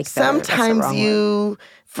not like sometimes you,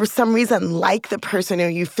 for some reason, like the person, or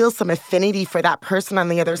you feel some affinity for that person on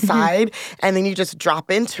the other side, and then you just drop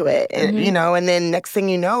into it, and, and then next thing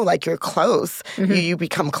you know, like, you're close. You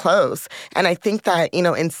become close. And I think that,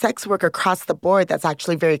 in sex work across the board, that's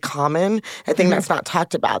actually very common. I think that's not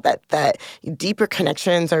talked about, that deeper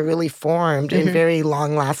connections are really formed in very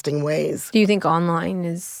long-lasting ways. Do you think online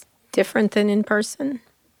is different than in person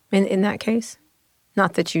in that case?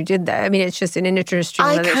 Not that you did that. I mean, it's just an interesting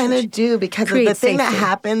relationship. I kind of do, because the thing that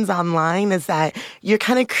happens online is that you're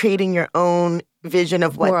kind of creating your own vision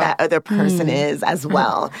of what that other person is as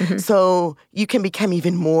well. So you can become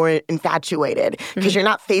even more infatuated because you're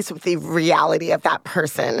not faced with the reality of that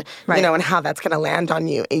person, and how that's going to land on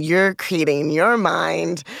you. And you're creating in your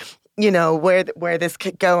mind, where this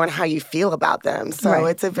could go and how you feel about them. So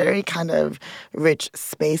it's a very kind of rich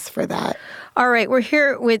space for that. All right, we're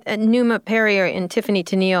here with Numa Perrier and Tiffany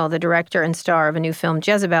Tenille, the director and star of a new film,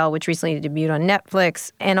 Jezebel, which recently debuted on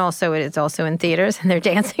Netflix, and also it is also in theaters, and they're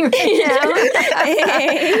dancing right now.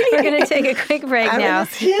 We're going to take a quick break now.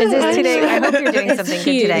 Is this today? I hope you're doing something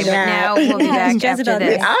good today, but now we'll be back after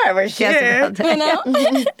this. We're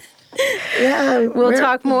here. We'll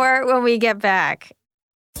talk more when we get back.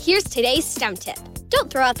 Here's today's STEM tip. Don't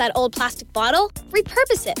throw out that old plastic bottle.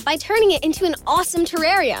 Repurpose it by turning it into an awesome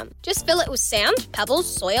terrarium. Just fill it with sand,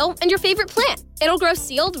 pebbles, soil, and your favorite plant. It'll grow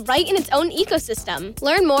sealed right in its own ecosystem.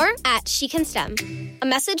 Learn more at She Can STEM. A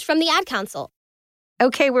message from the Ad Council.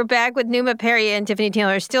 Okay, we're back with Numa Perrier and Tiffany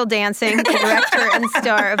Tenille, still dancing, the director and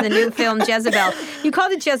star of the new film Jezebel. You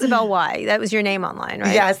called it Jezebel. Why? That was your name online,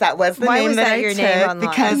 right? Yes, that was the name that I your took name online?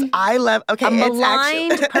 Because I love. Okay, a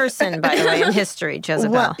maligned person, by the way, in history,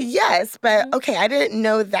 Jezebel. Well, yes, but I didn't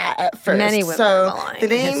know that at first. Many women are maligned. The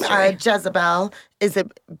name Jezebel is a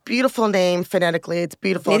beautiful name phonetically. It's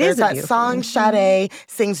beautiful. There's that song, Sade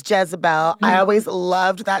sings Jezebel. I always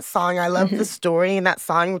loved that song. I loved the story in that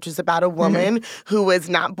song, which is about a woman who was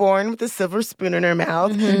not born with a silver spoon in her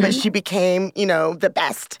mouth, but she became, the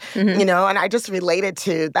best, and I just related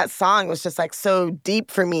to that song. It was just like so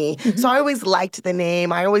deep for me. So I always liked the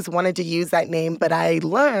name. I always wanted to use that name, but I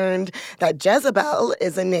learned that Jezebel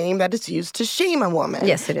is a name that is used to shame a woman.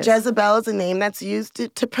 Yes, it is. Jezebel is a name that's used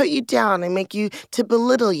to put you down and make you, to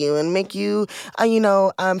belittle you and make you,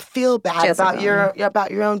 feel bad about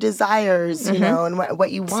your own desires, and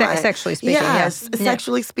what you want. Sexually speaking, yes.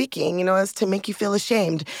 Sexually speaking, as to make you feel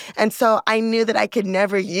ashamed. And so I knew that I could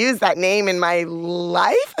never use that name in my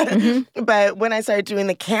life. But when I started doing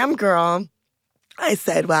the Cam Girl, I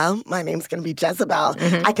said, well, my name's going to be Jezebel.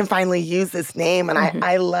 I can finally use this name. And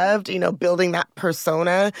I loved, building that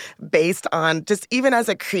persona based on just even as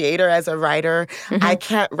a creator, as a writer, I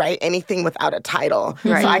can't write anything without a title.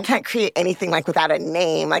 Right. So I can't create anything without a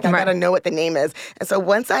name. I got to know what the name is. And so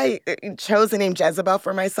once I chose the name Jezebel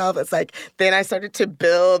for myself, it's then I started to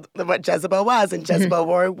build what Jezebel was. And Jezebel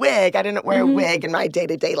wore a wig. I didn't wear a wig in my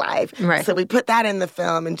day-to-day life. Right. So we put that in the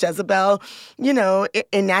film. And Jezebel,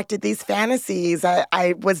 enacted these fantasies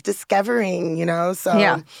I was discovering,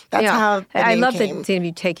 so that's how the name I love came. the scene of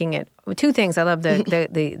you taking it two things. I love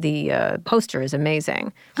the poster is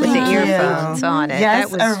amazing with the earphones on it. Yes,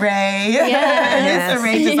 that was, Array. Yes.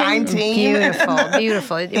 Array design team.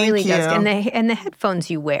 Beautiful. It really does. And the headphones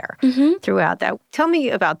you wear throughout that. Tell me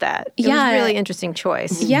about that. It was a really interesting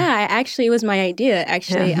choice. Yeah, actually, it was my idea.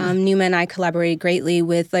 Actually, Numa and I collaborated greatly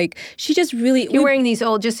with, she just really... You're wearing these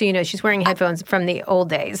old, just so you know, she's wearing headphones from the old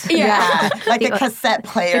days. Yeah, like the cassette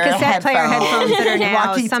player headphones that are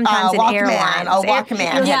now sometimes in Walkman, airlines.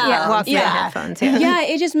 Walkman. Walkman headphones. Yeah,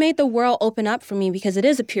 it just made the world open up for me because it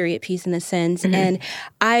is a period piece in a sense. And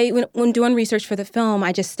when doing research for the film,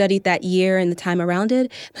 I just studied that year and the time around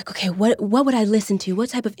it. Like, okay, what would I listen to? What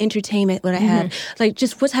type of entertainment would I have? Like,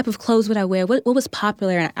 just what type of clothes would I wear? What was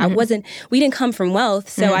popular? And we didn't come from wealth,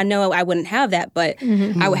 so I know I wouldn't have that, but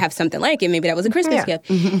I would have something like it. Maybe that was a Christmas gift.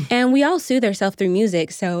 And we all soothe ourselves through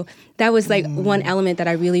music, so that was one element that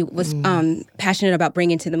I really was passionate about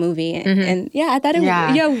bringing to the movie. And I thought it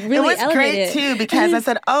really it was elevated. great too, because I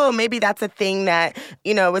said, maybe that's a thing that,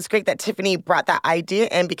 it was great that Tiffany brought that idea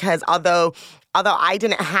in, because although I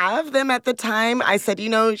didn't have them at the time, I said,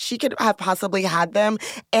 she could have possibly had them.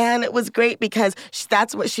 And it was great because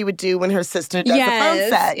that's what she would do when her sister does the phone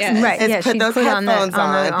sex. Yes. Right. Is put those headphones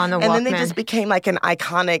on the and then they Walkman. just became like an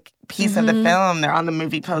iconic piece of the film. They're on the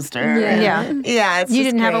movie poster. Yeah. It's You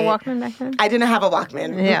just didn't have a great. Walkman back then? I didn't have a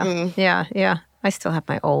Walkman. Yeah. I still have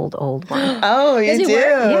my old one. Oh, you do?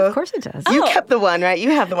 Yeah, of course it does. You kept the one, right? You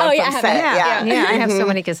have the one from I have set. it. Yeah, I have so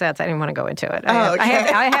many cassettes. I didn't want to go into it. Okay.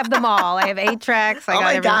 I have them all. I have 8 tracks. I got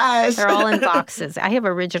my gosh. They're all in boxes. I have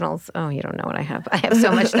originals. Oh, you don't know what I have. I have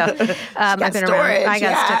so much stuff. I've been storage. I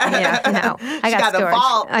got I got storage. A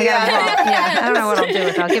vault. I got a vault. Yeah, I don't know what I'll do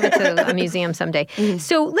with it. I'll give it to a museum someday.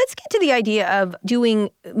 So let's get to the idea of doing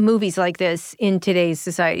movies like this in today's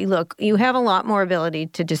society. Look, you have a lot more ability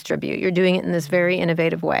to distribute. You're doing it in this very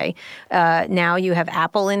innovative way. Now you have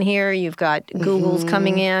Apple in here. You've got Google's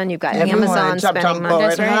coming in. You've got Amazon spending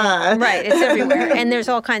money. Board, Right, it's everywhere. And there's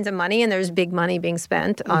all kinds of money, and there's big money being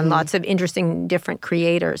spent on lots of interesting, different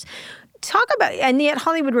creators. Talk about, and yet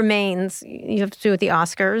Hollywood remains, you have to do with the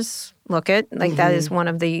Oscars. Look at, that is one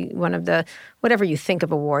of the, whatever you think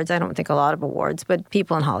of awards. I don't think a lot of awards, but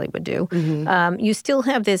people in Hollywood do. You still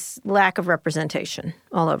have this lack of representation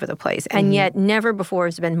all over the place. And yet never before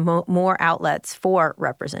has been more outlets for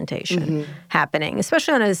representation happening,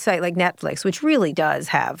 especially on a site like Netflix, which really does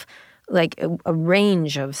have a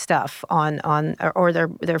range of stuff or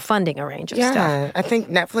they're funding a range of stuff. Yeah, I think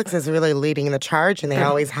Netflix is really leading the charge, and they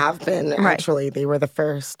always have been. Right. Actually, they were the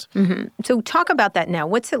first. So talk about that now.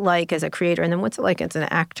 What's it like as a creator, and then what's it like as an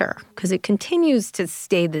actor? Because it continues to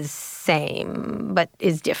stay the same, but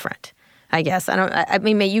is different, I guess. I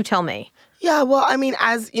mean, may you tell me. Yeah, well, I mean,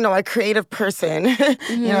 as, a creative person,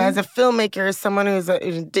 as a filmmaker, someone who's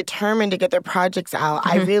determined to get their projects out,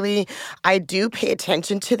 I do pay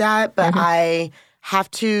attention to that, but I have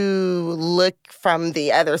to look from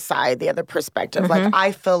the other side, the other perspective.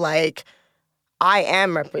 I feel like I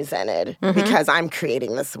am represented because I'm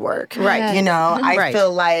creating this work. Right. I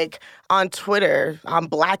feel like on Twitter, on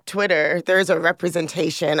Black Twitter, there's a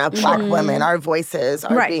representation of Black women. Our voices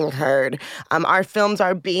are being heard. Our films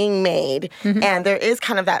are being made. And there is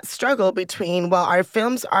kind of that struggle between, our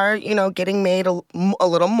films are, getting made a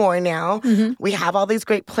little more now. We have all these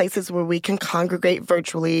great places where we can congregate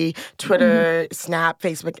virtually, Twitter, Snap,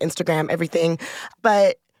 Facebook, Instagram, everything.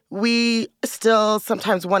 But we still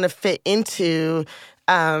sometimes want to fit into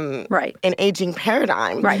an aging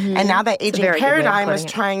paradigm. Right. And now that aging paradigm is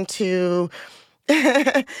trying to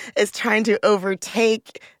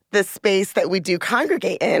overtake the space that we do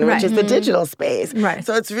congregate in, which is the digital space. Right.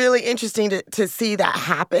 So it's really interesting to see that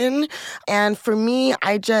happen. And for me,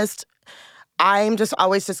 I'm just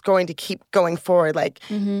always just going to keep going forward.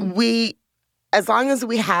 As long as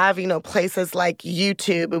we have, places like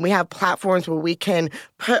YouTube and we have platforms where we can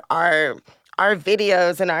put our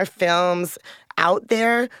videos and our films out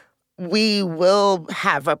there, we will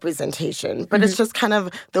have representation. But it's just kind of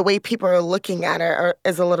the way people are looking at it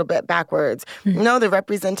is a little bit backwards. No, the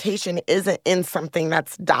representation isn't in something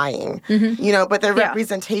that's dying, but the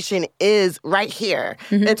representation is right here.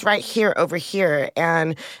 It's right here over here.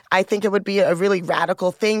 And I think it would be a really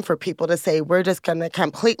radical thing for people to say, we're just going to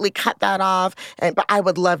completely cut that off. But I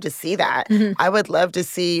would love to see that. I would love to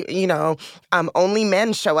see, only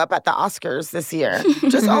men show up at the Oscars this year.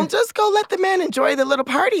 Just go let the men enjoy the little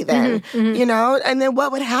party then. And then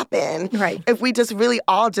what would happen if we just really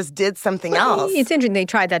all just did something else? It's interesting. They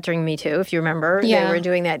tried that during Me Too, if you remember. Yeah. They were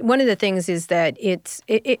doing that. One of the things is that but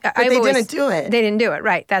they didn't do it. They didn't do it,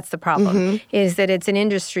 right. That's the problem, is that it's an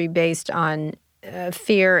industry based on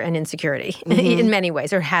fear and insecurity in many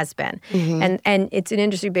ways, or has been. And it's an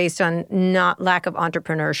industry based on not lack of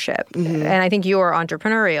entrepreneurship. And I think you're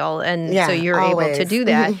entrepreneurial, and so you're able to do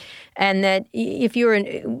that. And that if you were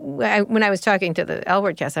when I was talking to the L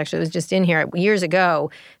Word cast, actually, it was just in here years ago,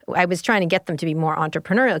 I was trying to get them to be more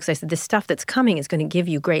entrepreneurial because I said, this stuff that's coming is going to give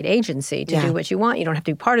you great agency to do what you want. You don't have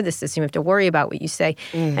to be part of the system. You have to worry about what you say.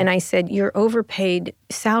 And I said, you're overpaid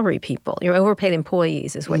salary people. You're overpaid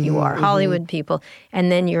employees is what you are. Hollywood people.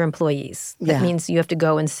 And then you're employees. That means you have to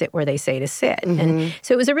go and sit where they say to sit. And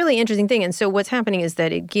so it was a really interesting thing. And so what's happening is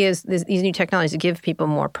that it gives these new technologies to give people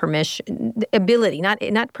more permission, ability, not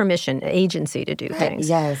permission, agency to do things.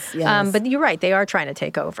 Yes. But you're right. They are trying to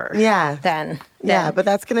take over. Then. Yeah, but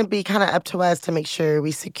that's going to be kind of up to us to make sure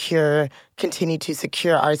we continue to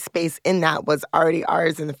secure our space in that was already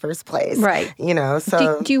ours in the first place. Right. You know,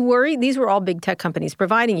 so... Do you worry? These were all big tech companies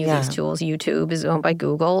providing you these tools. YouTube is owned by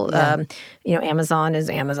Google. Amazon is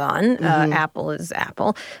Amazon. Apple is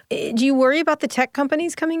Apple. Do you worry about the tech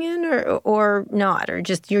companies coming in or not? Or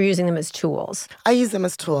just you're using them as tools? I use them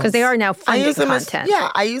as tools. Because they are now funding content.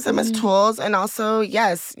 I use them as tools. And also,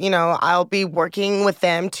 yes, I'll be working with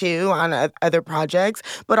them too on other projects,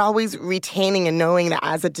 but always retaining and knowing that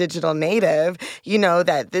as a digital native,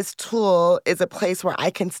 that this tool is a place where I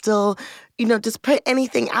can still, just put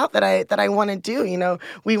anything out that I want to do.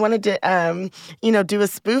 We wanted to, do a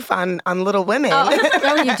spoof on Little Women.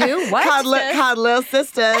 Oh, you do? What? Called Little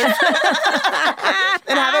Sisters.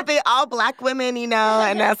 And have it be all Black women, and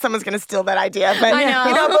now someone's going to steal that idea. But, I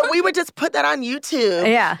know. But we would just put that on YouTube.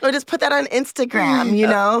 Yeah. Or just put that on Instagram,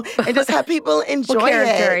 and just have people enjoy What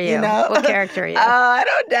character it. Are you? What character are you? I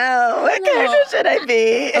don't know. What character should I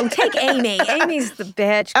be? Oh, take Amy. Amy's the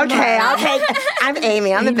bitch. I'm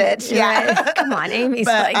Amy. I'm the bitch. Yeah. Right. Come on, Amy's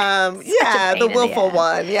the willful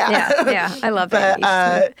one. Yeah. I love that.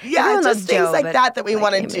 Just things like that we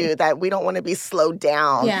want to do, that we don't want to be slowed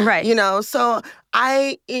down. Yeah. Right. So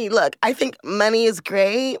I think money is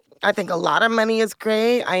great. I think a lot of money is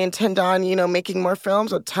great. I intend on, making more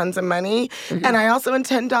films with tons of money. And I also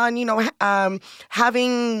intend on,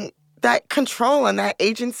 having that control and that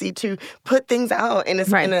agency to put things out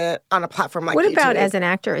on a platform like YouTube. What about as an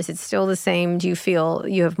actor? Is it still the same? Do you feel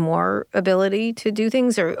you have more ability to do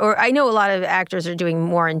things? Or I know a lot of actors are doing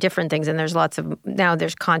more in different things, and there's now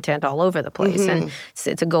there's content all over the place. And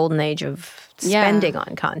it's a golden age of spending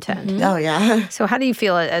on content. Oh, yeah. So how do you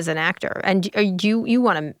feel as an actor? And do you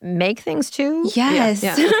want to make things too? Yes.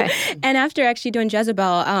 Yeah. Okay. And after actually doing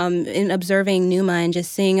Jezebel, and observing Numa and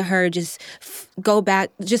just seeing her just go back,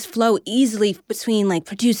 just flow easily between like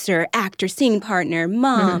producer, actor, scene partner,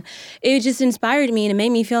 mom, it just inspired me and it made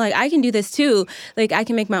me feel like I can do this too. Like I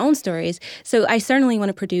can make my own stories. So I certainly want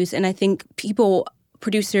to produce, and I think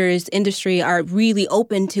producers, industry are really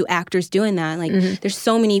open to actors doing that. Like there's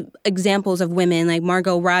so many examples of women like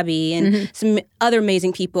Margot Robbie and some other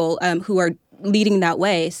amazing people who are leading that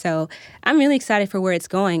way. So I'm really excited for where it's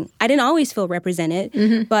going. I didn't always feel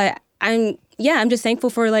represented, but I'm just thankful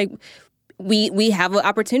for like we have an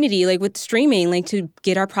opportunity like with streaming like to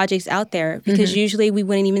get our projects out there, because usually we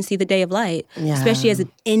wouldn't even see the day of light, especially as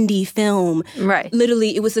an indie film. Right.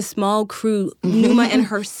 Literally, it was a small crew. Numa and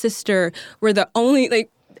her sister were the only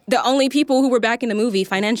people who were back in the movie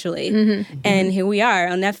financially. And here we are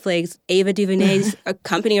on Netflix. Ava DuVernay's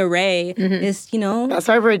Company Array is, That's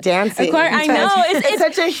why we're dancing. I know. It's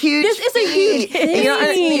such a huge It's a huge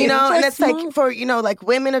thing. And it's like for, like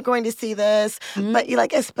women are going to see this, but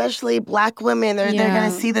like especially Black women, they're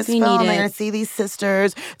going to see this film. They're going to see these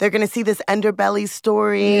sisters. They're going to see this underbelly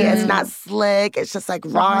story. It's not slick. It's just like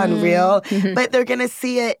raw and real. But they're going to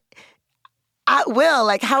see it at will,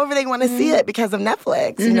 like however they want to see it because of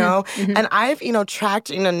Netflix, And I've,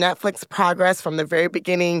 tracked, Netflix progress from the very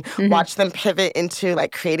beginning, watched them pivot into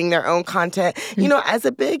like creating their own content, as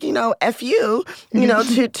a big, FU,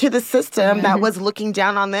 to the system that was looking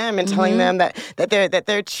down on them and telling them that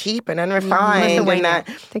they're cheap and unrefined and that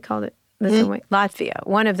they called it. Latvia,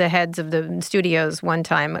 one of the heads of the studios one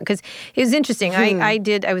time, because it was interesting. I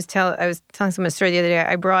was telling someone a story the other day.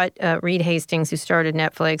 I brought Reed Hastings, who started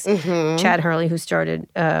Netflix, Chad Hurley, who started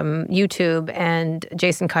YouTube, and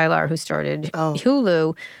Jason Kylar, who started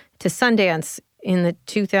Hulu, to Sundance in the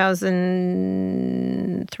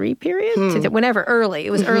 2003 period, whenever early.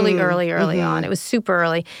 It was early on. It was super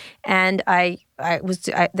early, and I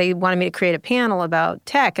they wanted me to create a panel about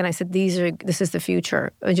tech, and I said, this is the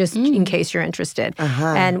future, just in case you're interested.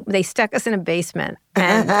 And they stuck us in a basement,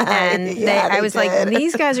 and I was like,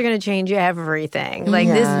 these guys are going to change everything. Like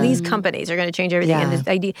these companies are going to change everything. And this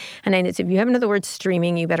idea, and I said, if you haven't heard the word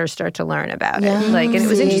streaming, you better start to learn about it. Like, and it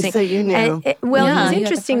was interesting. So you knew. And it was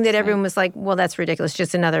interesting that everyone was like, well, that's ridiculous,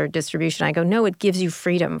 just another distribution. I go, no, it gives you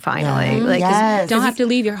freedom finally. Like, don't have to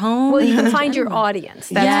leave your home. Well, you can find your audience.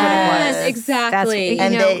 That's what it was. Exactly.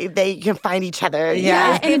 And they can find each other.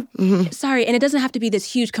 And it doesn't have to be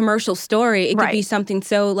this huge commercial story. It could be something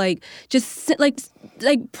so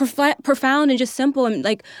profound and just simple, and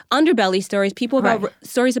like underbelly stories,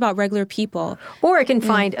 stories about regular people. Or it can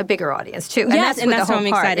find a bigger audience too. And that's what I'm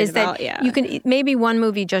excited about. You can maybe one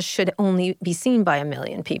movie just should only be seen by 1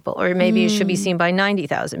 million people, or maybe it should be seen by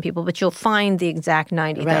 90,000 people, but you'll find the exact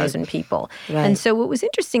 90,000 people. And so what was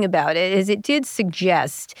interesting about it is it did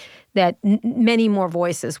suggest that many more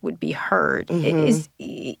voices would be heard.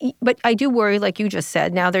 But I do worry, like you just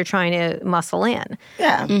said, now they're trying to muscle in.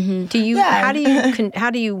 Yeah. How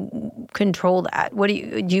do you control that? What do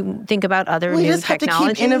you think about other new technologies? We just have to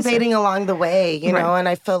keep innovating along the way, you know. And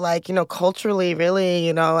I feel like, culturally, really,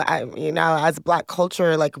 as Black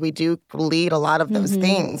culture, like we do lead a lot of those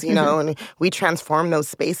things, you know, and we transform those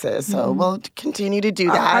spaces. So we'll continue to do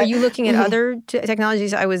that. Are you looking at other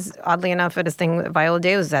technologies? I was oddly enough at a thing that Viola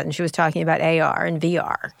Day was at, and she was talking about AR and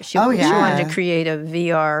VR. She wanted to create a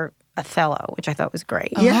VR Othello, which I thought was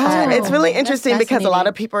great. It's really interesting because a lot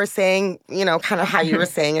of people are saying, kind of how you were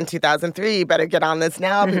saying in 2003, you better get on this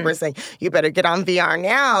now. People are saying, you better get on VR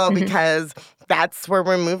now because that's where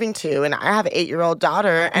we're moving to. And I have an 8-year-old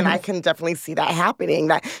daughter, and I can definitely see that happening,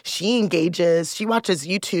 that she watches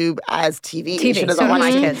YouTube as TV. She doesn't watch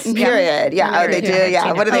my kids. Period. Yeah. Oh, they do?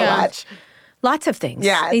 Yeah. What do they watch? Lots of things.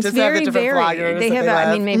 Yeah, it's just very, have the different very. bloggers They have.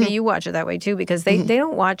 that they love. Maybe you watch it that way too, because they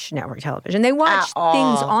don't watch network television. They watch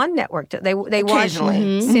things on network. They watch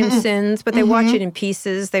Simpsons, but they watch it in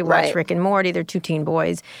pieces. They watch Rick and Morty. They're 2 teen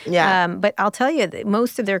boys. Yeah. But I'll tell you,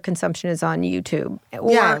 most of their consumption is on YouTube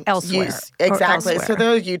or elsewhere. Exactly. So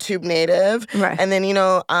they're YouTube native. Right. And then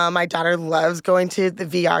my daughter loves going to the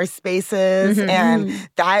VR spaces, and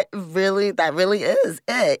that really is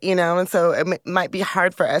it. And so it might be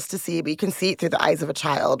hard for us to see, but you can see it through the eyes of a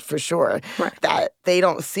child for sure. Right. That they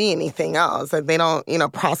don't see anything else. That they don't,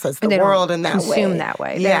 process the world in that way. Consume that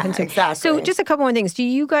way. Yeah, exactly. So just a couple more things. Do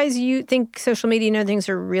you guys think social media and other things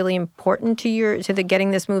are really important to the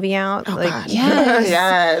getting this movie out? Oh, God.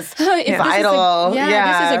 Yes. Vital. This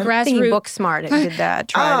is a grassroots. Book Smart did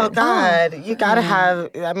that. God. You got to have,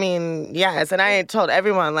 yes. And I told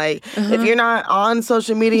everyone, if you're not on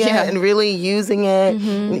social media and really using it,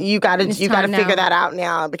 you got to figure that out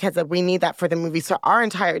now, because we need that for the movie. So our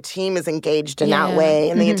entire team is engaged in that way,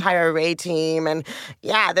 and the entire Ray team. And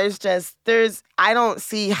I don't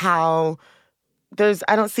see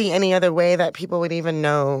any other way that people would even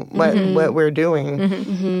know what we're doing,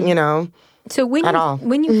 So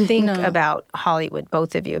when you think about Hollywood,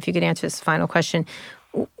 both of you, if you could answer this final question,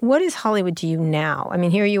 what is Hollywood to you now? I mean,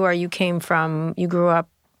 here you are, you grew up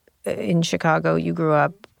in Chicago, you grew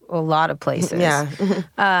up a lot of places. Yeah.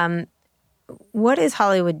 What is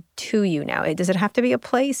Hollywood to you now? Does it have to be a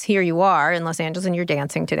place? Here you are in Los Angeles, and you're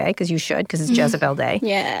dancing today because you should, because it's Jezebel Day.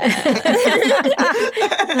 Yeah.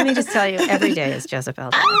 Let me just tell you, every day is Jezebel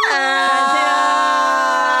Day.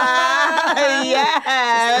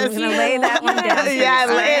 Yes. I'm going to lay that one down.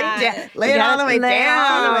 Lay it all the way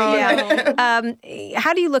down.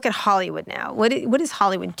 How do you look at Hollywood now? What is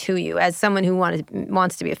Hollywood to you as someone who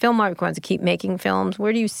wants to be a filmmaker, wants to keep making films?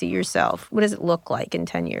 Where do you see yourself? What does it look like in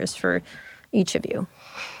 10 years for each of you?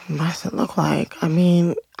 What does it look like?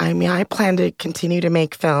 I plan to continue to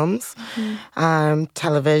make films,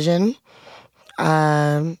 television,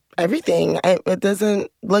 everything. It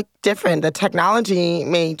doesn't look different. The technology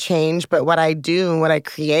may change, but what I do, what I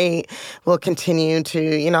create will continue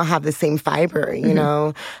to, have the same fiber,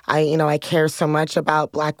 I care so much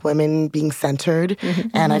about Black women being centered,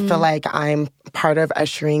 and I feel like I'm part of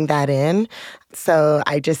ushering that in. So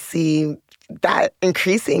I just see that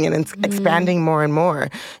increasing and expanding more and more.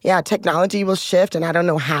 Yeah, technology will shift, and I don't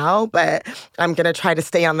know how, but I'm going to try to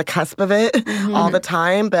stay on the cusp of it all the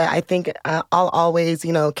time. But I think I'll always,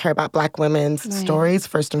 care about Black women's stories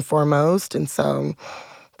first and foremost. And so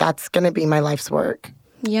that's going to be my life's work.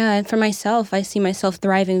 Yeah, and for myself, I see myself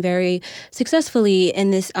thriving very successfully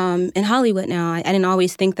in this in Hollywood now. I didn't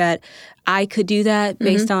always think that I could do that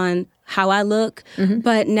based on how I look.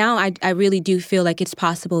 But now I really do feel like it's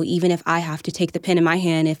possible, even if I have to take the pen in my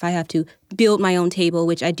hand, if I have to build my own table,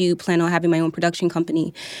 which I do plan on having my own production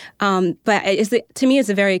company. But to me, it's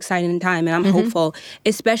a very exciting time, and I'm hopeful,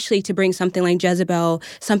 especially to bring something like Jezebel,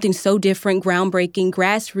 something so different, groundbreaking,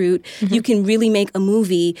 grassroots. You can really make a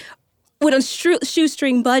movie with a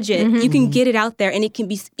shoestring budget. You can get it out there, and it can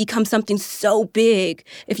become something so big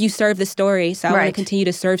if you serve the story. So I want to continue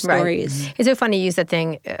to serve stories. It's so funny you use that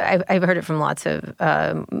thing. I've heard it from lots of,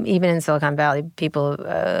 even in Silicon Valley, people,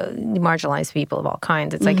 marginalized people of all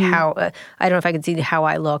kinds. It's like how, I don't know if I could see how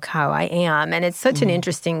I look, how I am. And it's such an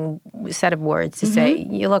interesting set of words to say,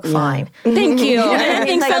 you look fine. Thank you. I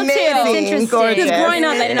think so, too. It's interesting. Because growing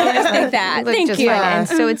up, I didn't always think that. Thank you. And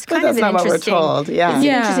so it's kind of an interesting, it's an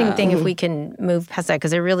interesting thing if we can move past that,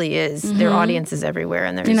 because there really is, there are audiences everywhere,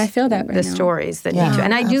 and there's I feel that right the now. stories that need to.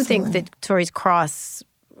 And I do think that stories cross.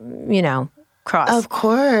 Of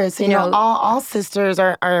course. You know, all sisters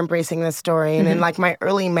are embracing this story. And in like my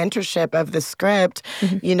early mentorship of the script,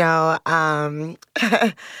 you know, I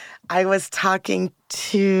was talking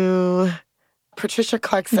to Patricia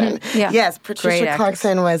Clarkson. Yes, Patricia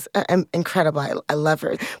Clarkson was incredible. I love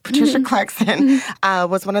her. Patricia Clarkson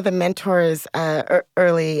was one of the mentors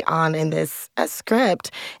early on in this script,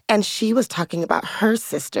 and she was talking about her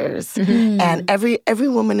sisters. And every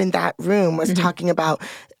woman in that room was talking about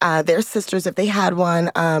their sisters, if they had one,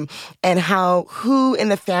 and who in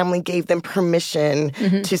the family gave them permission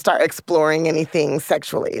to start exploring anything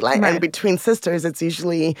sexually. And between sisters, it's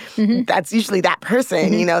usually that's usually that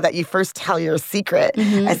person, you know, that you first tell your secret,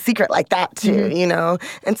 a secret like that too, you know?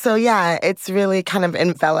 And so, yeah, it's really kind of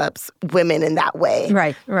envelops women in that way.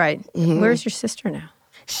 Right. Where's your sister now?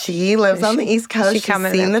 She lives on the East Coast. She's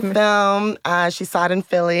seen the film. She saw it in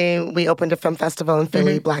Philly. We opened a film festival in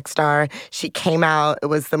Philly, Black Star. She came out. It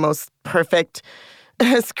was the most perfect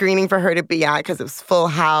screening for her to be at because it was full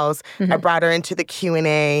house. I brought her into the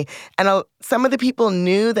Q&A. And some of the people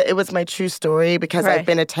knew that it was my true story because I've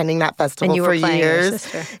been attending that festival for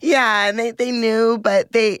years. Yeah, and they knew, but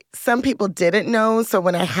some people didn't know. So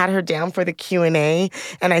when I had her down for the Q&A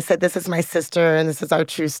and I said, this is my sister and this is our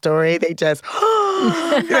true story, they just,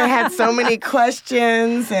 they had so many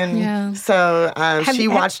questions. And so she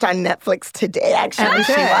watched on Netflix today, actually.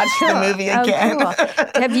 She watched the movie again. Cool.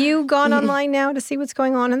 Have you gone online now to see what's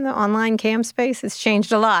going on in the online cam space? It's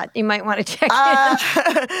changed a lot. You might want to check in.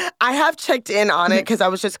 I have checked in on it because I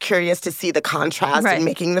was just curious to see the contrast in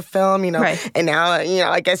making the film, you know. And now, you know,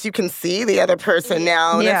 I guess you can see the other person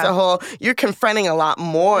now. And it's you're confronting a lot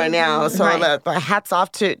more now. So the hats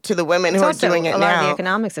off to the women who are doing it now. A lot of the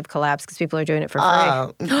economics have collapsed because people are doing it for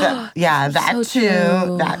free. That so too.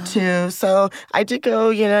 True. That too. So I did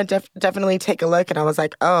go, you know, definitely take a look. And I was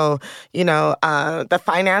like, you know, the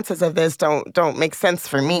finances of this don't make sense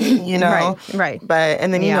for me, you know? Right. But,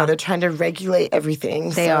 and then, you know, they're trying to regulate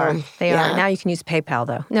everything. They are. Now you can use PayPal,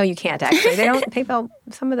 though. No, you can't, actually. They don't, PayPal,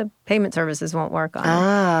 some of the payment services won't work on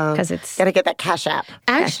it. Because it's... Gotta get that Cash App.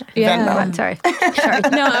 Actually, Venmo. Sorry.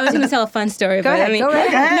 No, I was going to tell a fun story. Go ahead. No,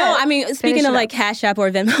 I mean, speaking of like Cash App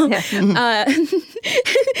or Venmo,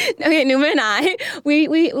 okay, Numa and I,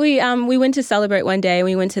 we went to celebrate one day.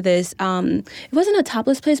 We went to this, it wasn't a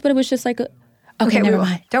topless place, but it was just like okay, never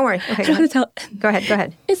mind. Don't worry. Okay, go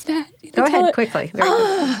ahead. It's bad. Go ahead, quickly.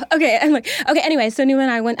 Okay, I'm like, anyway, so Numa and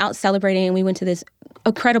I went out celebrating, and we went to this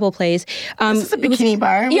incredible place. This is a bikini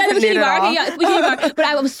bar. Yeah, the bikini bar. Okay, bikini bar. But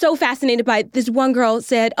I was so fascinated by this one girl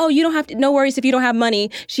said, you don't have to, no worries if you don't have money.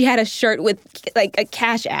 She had a shirt with like a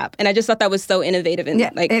Cash App. And I just thought that was so innovative and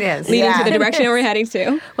like it is. leading to the direction we're heading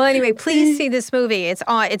to. Well, anyway, please see this movie.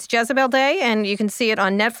 It's Jezebel Day, and you can see it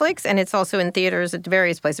on Netflix, and it's also in theaters at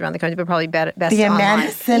various places around the country, but probably best the online.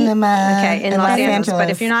 Amanda Cinema. Okay, in Los Angeles. But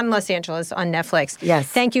if you're not in Los Angeles, on Netflix. Yes.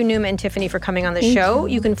 Thank you, Numa and Tiffany, for coming on the show.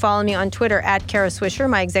 You can follow me on Twitter at Kara Swisher.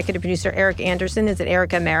 My executive producer, Eric Anderson, is at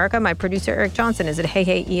Erica America. My producer, Eric Johnson, is at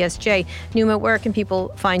Hey ESJ. Numa, where can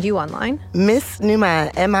people find you online? Miss Numa,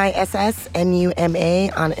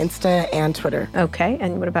 MISSNUMA on Insta and Twitter. Okay,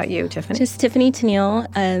 and what about you, Tiffany? Just Tiffany Tenille,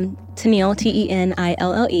 Tenille,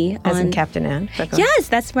 Tenille. As in Captain Ann. Yes,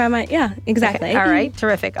 that's where I'm at. Yeah, exactly. Okay. All right,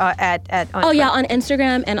 terrific. On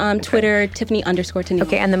Instagram and on Twitter, Tiffany_Tenille.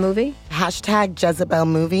 Okay, and the movie? #Jezebel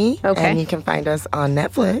movie. Okay. And you can find us on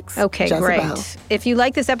Netflix. Okay, Jezebel. great. If you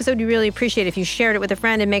like this episode, we really appreciate it if you shared it with a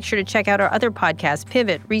friend, and make sure to check out our other podcasts,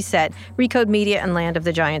 Pivot, Reset, Recode Media, and Land of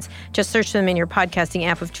the Giants. Just search them in your podcasting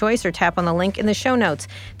app of choice or tap on the link in the show notes.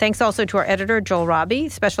 Thanks also to our editor, Joel Robbie.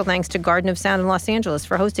 Special thanks to Garden of Sound in Los Angeles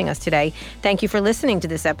for hosting us today. Thank you for listening to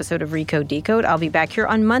this episode of Recode Decode. I'll be back here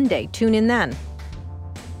on Monday. Tune in then.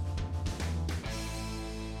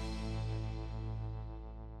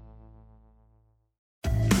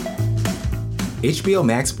 HBO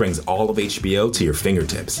Max brings all of HBO to your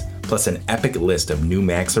fingertips, plus an epic list of new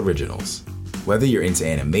Max originals. Whether you're into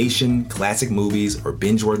animation, classic movies, or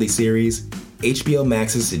binge-worthy series, HBO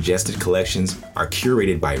Max's suggested collections are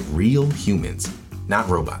curated by real humans, not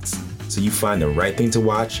robots, so you find the right thing to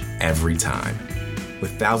watch every time.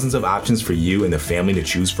 With thousands of options for you and the family to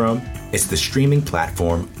choose from, it's the streaming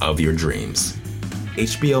platform of your dreams.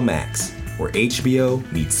 HBO Max, where HBO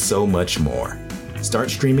meets so much more.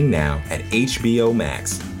 Start streaming now at hbomax.com.